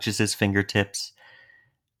and touches his fingertips,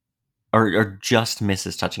 or just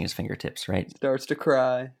misses touching his fingertips. Right, Starts to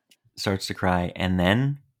cry. starts to cry, and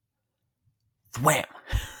then wham,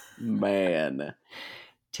 Man.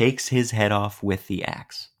 takes his head off with the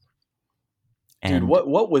axe. Dude, And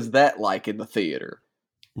what was that like in the theater?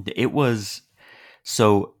 it was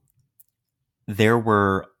so. There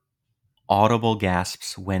were audible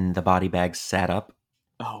gasps when the body bag sat up.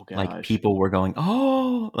 Oh gosh. Like people were going,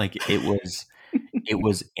 oh, like it was,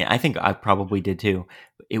 I think I probably did too.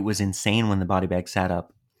 It was insane when the body bag sat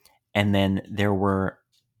up. And then there were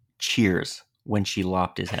cheers when she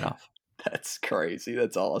lopped his head off. That's crazy.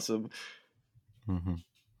 That's awesome. Mm-hmm.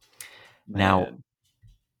 Man. Now,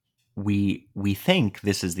 we think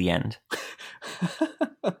this is the end,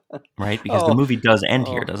 right? Because the movie does end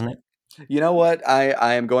here, doesn't it? You know what?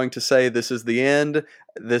 I am going to say this is the end.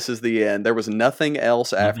 This is the end. There was nothing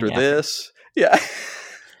else after this. Yeah.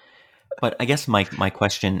 But I guess my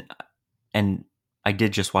question, and I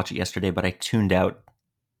did just watch it yesterday, but I tuned out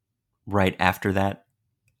right after that,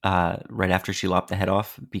 right after she lopped the head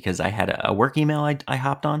off, because I had a work email I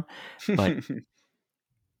hopped on. But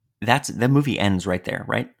the movie ends right there,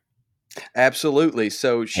 right? Absolutely.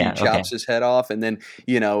 So she chops his head off, and then,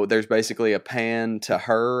 there's basically a pan to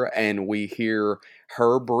her, and we hear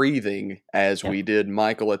her breathing as we did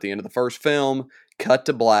Michael at the end of the first film, cut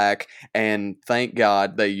to black, and thank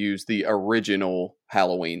God they used the original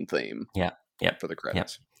Halloween theme for the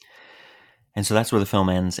credits. And so that's where the film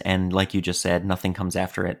ends, and like you just said, nothing comes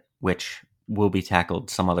after it, which will be tackled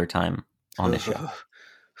some other time on this show.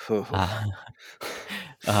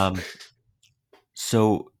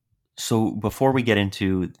 So before we get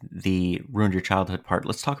into the ruined your childhood part,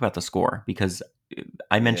 let's talk about the score, because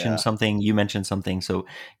I mentioned something, you mentioned something. So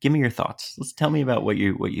give me your thoughts. Tell me about what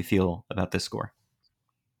you feel about this score.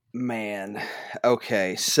 Man,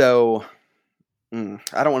 okay, so I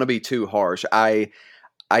don't want to be too harsh. I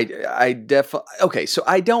definitely, okay, so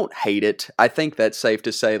I don't hate it. I think that's safe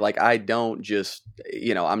to say. Like, I don't just,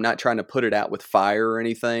 I'm not trying to put it out with fire or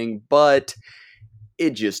anything, but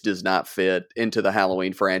it just does not fit into the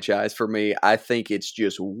Halloween franchise for me. I think it's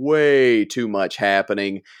just way too much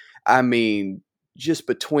happening. I mean, just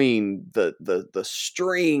between the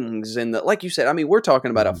strings and like you said, I mean, we're talking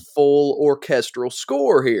about a full orchestral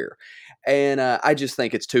score here. And I just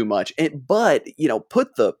think it's too much. But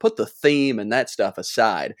put the theme and that stuff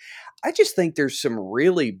aside, I just think there's some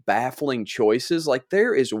really baffling choices. Like,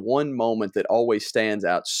 there is one moment that always stands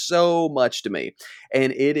out so much to me,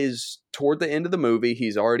 and it is toward the end of the movie.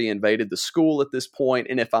 He's already invaded the school at this point,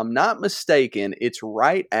 and if I'm not mistaken, it's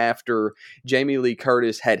right after Jamie Lee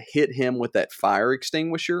Curtis had hit him with that fire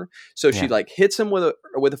extinguisher. So she like hits him with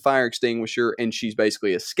a fire extinguisher, and she's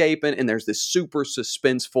basically escaping, and there's this super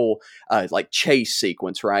suspenseful like chase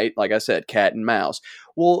sequence, right? Like I said, cat and mouse.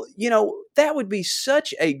 Well, that would be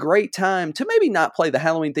such a great time to maybe not play the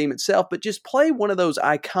Halloween theme itself, but just play one of those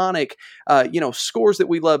iconic, scores that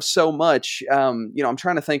we love so much. I'm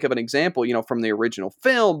trying to think of an example, from the original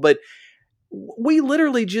film, but we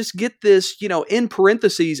literally just get this, in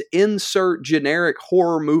parentheses, insert generic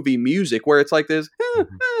horror movie music where it's like this,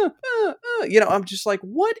 I'm just like,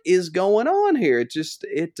 what is going on here?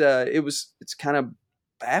 It's kind of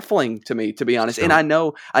baffling to me, to be honest. And I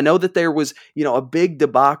know that there was, a big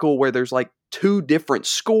debacle where there's like two different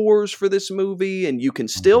scores for this movie, and you can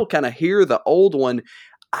still kind of hear the old one.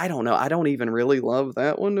 I don't know. I don't even really love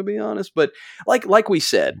that one, to be honest. But like we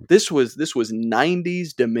said, this was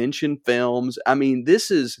 90s Dimension Films. I mean,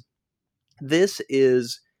 this is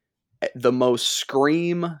the most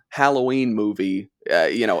Scream Halloween movie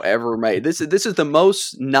ever made. This is the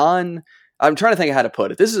most I'm trying to think of how to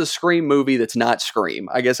put it. This is a Scream movie that's not Scream.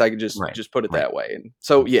 I guess I could just put it that way. And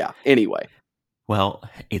so, anyway. Well,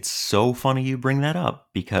 it's so funny you bring that up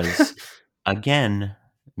because, again,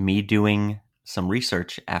 me doing some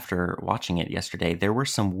research after watching it yesterday, there were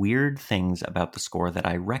some weird things about the score that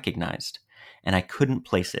I recognized, and I couldn't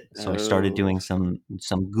place it. So I started doing some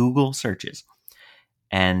Google searches,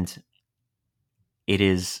 and it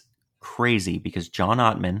is crazy because John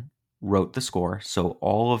Ottman wrote the score, so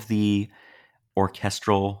all of the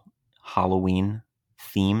orchestral Halloween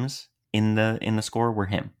themes in the score were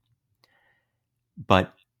him.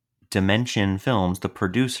 But Dimension Films, the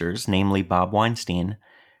producers, namely Bob Weinstein,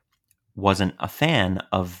 wasn't a fan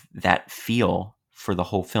of that feel for the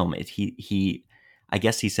whole film. I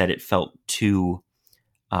guess he said it felt too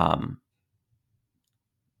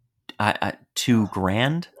too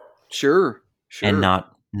grand, Sure. and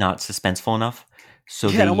not suspenseful enough. So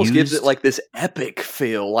yeah, they it almost gives it used like this epic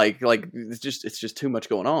feel. Like it's just too much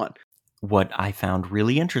going on. what I found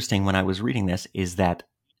really interesting when I was reading this is that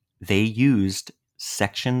they used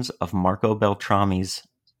sections of Marco Beltrami's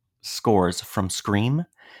scores from Scream,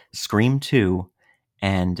 Scream 2,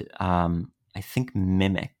 and I think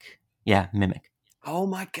Mimic. Yeah, Mimic. Oh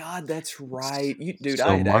my God, that's right. Dude, So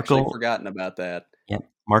I had actually forgotten about that. Yeah,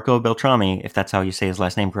 Marco Beltrami, if that's how you say his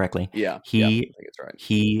last name correctly. Yeah, I think it's right.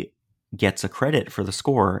 He gets a credit for the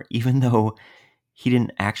score, even though he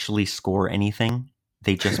didn't actually score anything.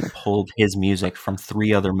 They just pulled his music from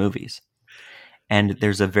 3 other movies. And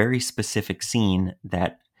there's a very specific scene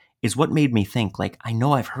that is what made me think, like, I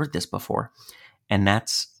know I've heard this before. And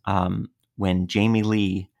that's when Jamie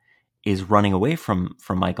Lee is running away from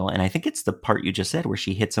Michael. And I think it's the part you just said where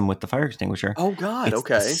she hits him with the fire extinguisher. Oh, God, it's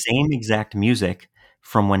okay. the same exact music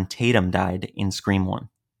from when Tatum died in Scream 1.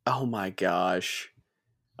 Oh, my gosh.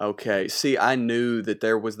 Okay. See, I knew that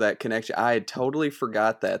there was that connection. I had totally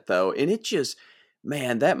forgot that, though. And it just,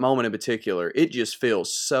 man, that moment in particular, it just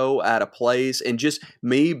feels so out of place. And just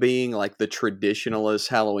me being like the traditionalist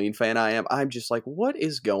Halloween fan I am, I'm just like, what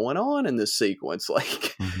is going on in this sequence?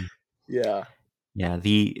 Like, yeah. Yeah,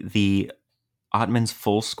 the Ottman's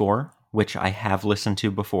full score, which I have listened to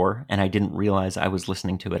before, and I didn't realize I was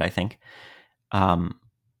listening to it, I think,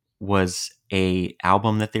 was a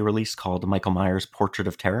album that they released called Michael Myers Portrait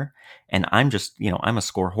of Terror. And I'm just, I'm a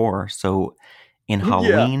score whore. So in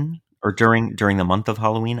Halloween or during the month of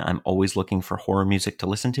Halloween, I'm always looking for horror music to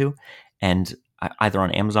listen to. And either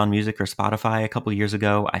on Amazon Music or Spotify a couple of years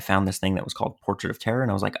ago, I found this thing that was called Portrait of Terror.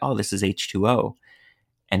 And I was like, oh, this is H20.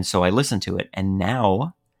 And so I listened to it. And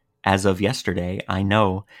now, as of yesterday, I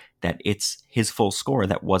know that it's his full score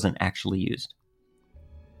that wasn't actually used.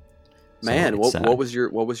 Man, what was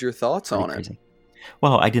your thoughts on it?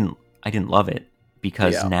 Well, I didn't love it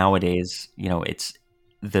because nowadays, it's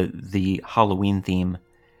the Halloween theme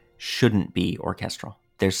shouldn't be orchestral.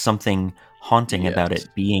 There's something haunting about it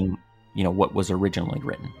being, what was originally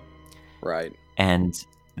written. Right. And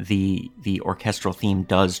the orchestral theme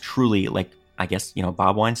does truly, like, I guess,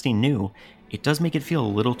 Bob Weinstein knew, it does make it feel a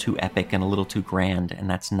little too epic and a little too grand, and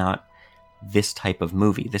that's not this type of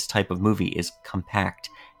movie. This type of movie is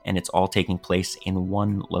compact, and it's all taking place in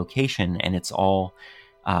one location, and it's all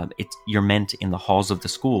you're meant in the halls of the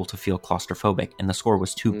school to feel claustrophobic, and the score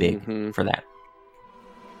was too big for that.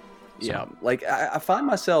 So. Yeah, like I find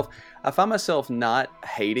myself not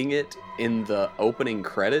hating it in the opening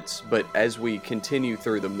credits, but as we continue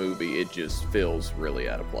through the movie, it just feels really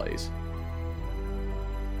out of place.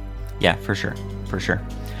 Yeah, for sure.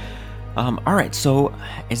 All right, so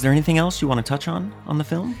is there anything else you want to touch on the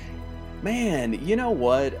film? Man, you know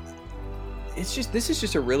what? This is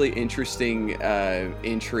just a really interesting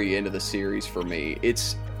entry into the series for me.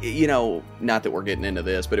 It's, not that we're getting into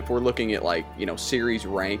this, but if we're looking at series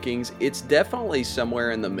rankings, it's definitely somewhere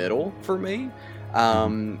in the middle for me.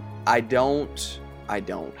 I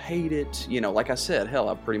don't hate it. Like I said, hell,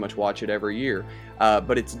 I pretty much watch it every year.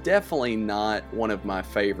 But it's definitely not one of my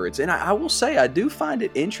favorites. And I will say, I do find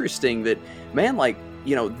it interesting that, man,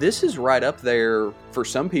 this is right up there for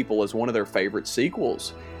some people as one of their favorite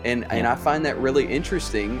sequels. And I find that really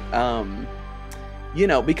interesting,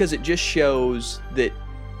 because it just shows that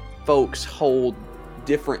folks hold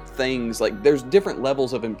different things, like there's different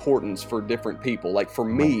levels of importance for different people. Like for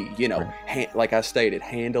me, like I stated,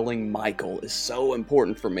 handling Michael is so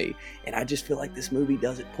important for me, and I just feel like this movie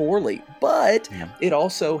does it poorly, but it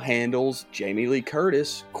also handles Jamie Lee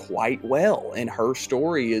Curtis quite well, and her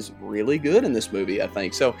story is really good in this movie, I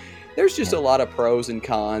think. So there's just a lot of pros and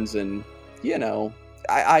cons, and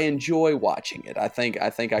I enjoy watching it. I think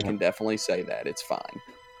I can definitely say that it's fine.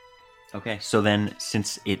 Okay, so then,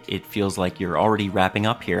 since it feels like you're already wrapping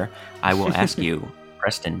up here, I will ask you,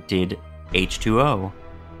 Preston, did H20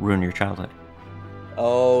 ruin your childhood?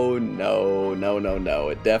 Oh, no.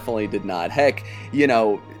 It definitely did not. Heck,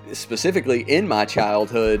 specifically in my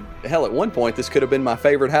childhood, hell, at one point, this could have been my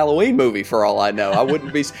favorite Halloween movie for all I know. I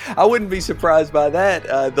wouldn't be surprised by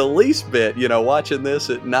that the least bit, watching this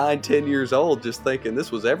at 9-10 years old, just thinking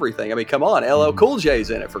this was everything. I mean, come on, LL Cool J's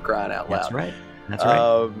in it, for crying out loud. That's right. That's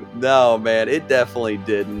right. No, man, it definitely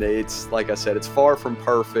didn't. It's like I said, it's far from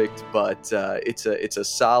perfect, but it's a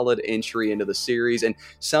solid entry into the series and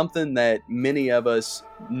something that many of us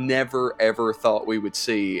never ever thought we would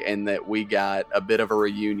see, and that we got a bit of a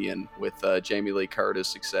reunion with Jamie Lee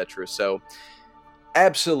Curtis, etc. So,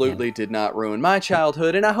 absolutely did not ruin my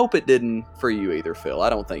childhood, and I hope it didn't for you either, Phil. I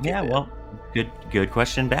don't think it did. Well, good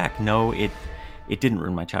question back. No, it didn't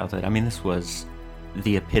ruin my childhood. I mean, this was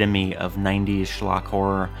the epitome of 90s schlock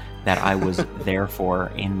horror that I was there for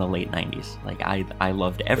in the late 90s. Like, I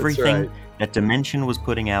loved everything that Dimension was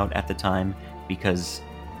putting out at the time, because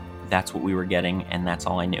that's what we were getting, and that's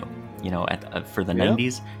all I knew. You know, for the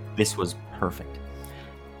 90s, this was perfect.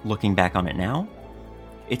 Looking back on it now,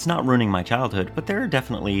 it's not ruining my childhood, but there are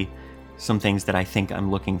definitely some things that I think I'm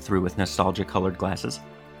looking through with nostalgia-colored glasses.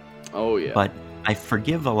 Oh, yeah. But I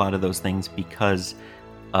forgive a lot of those things because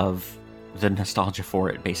of the nostalgia for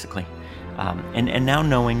it, basically. And now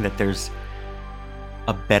knowing that there's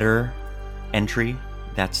a better entry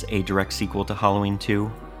that's a direct sequel to Halloween 2,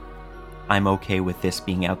 I'm okay with this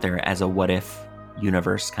being out there as a what-if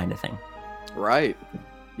universe kind of thing. Right.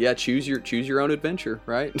 Yeah, choose your own adventure,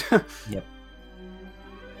 right?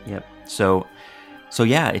 Yep. So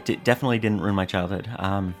yeah, it definitely didn't ruin my childhood.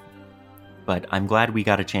 But I'm glad we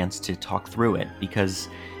got a chance to talk through it, because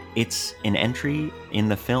it's an entry in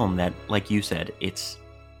the film that, like you said, it's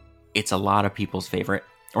a lot of people's favorite,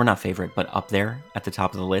 or not favorite, but up there at the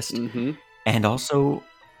top of the list, and also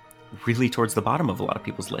really towards the bottom of a lot of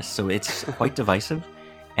people's lists. So it's quite divisive,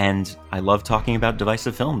 and I love talking about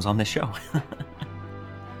divisive films on this show.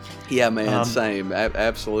 Yeah, man, same.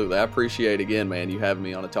 Absolutely. I appreciate, again, man, you having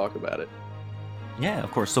me on to talk about it. Yeah,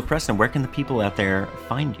 of course. So, Preston, where can the people out there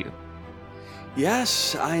find you?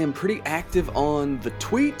 Yes, I am pretty active on the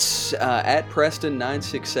tweets, at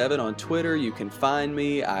Preston967 on Twitter. You can find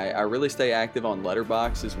me. I really stay active on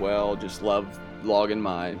Letterboxd as well. Just love logging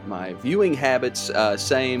my viewing habits.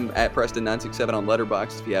 Same at Preston967 on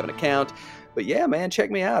Letterboxd if you have an account. But yeah, man,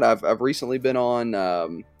 check me out. I've recently been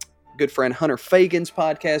on good friend Hunter Fagan's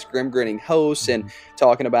podcast, Grim Grinning Hosts, and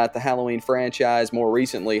talking about the Halloween franchise. More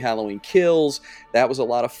recently, Halloween Kills. That was a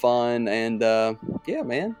lot of fun. And yeah,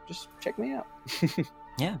 man, just check me out.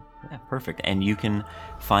 Yeah, perfect. And you can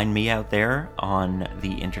find me out there on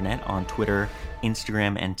the internet, on Twitter,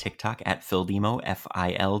 Instagram, and TikTok at Phildimo,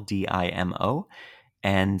 Fildimo.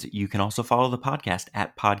 And you can also follow the podcast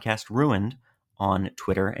at Podcast Ruined on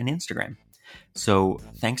Twitter and Instagram. So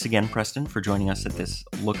thanks again, Preston, for joining us at this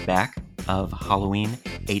look back of Halloween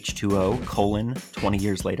H20 : 20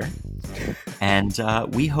 years later. And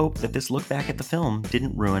we hope that this look back at the film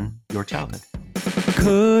didn't ruin your childhood.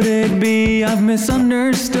 Could it be I've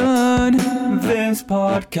misunderstood? This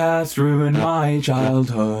podcast ruined my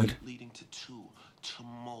childhood. Leading to two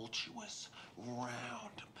tumultuous,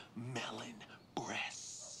 round melon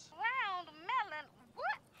breasts. Round melon?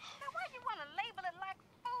 What? Now why you want to label it like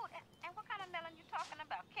food? And what kind of melon you talking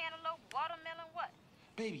about? Cantaloupe, watermelon, what?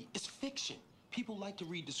 Baby, it's fiction. People like to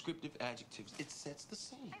read descriptive adjectives. It sets the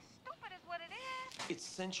scene. It's stupid is what it is. It's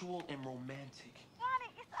sensual and romantic.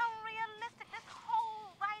 Ronnie, it's unrealistic. This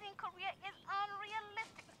whole writing career is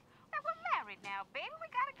unrealistic. Now, we're married now, baby. We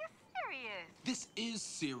gotta get serious. This is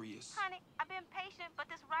serious. Honey, I've been patient, but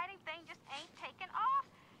this writing thing just ain't taking off.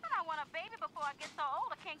 And I want a baby before I get so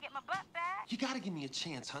old I can't get my butt back. You gotta give me a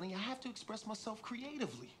chance, honey. I have to express myself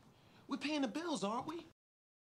creatively. We're paying the bills, aren't we?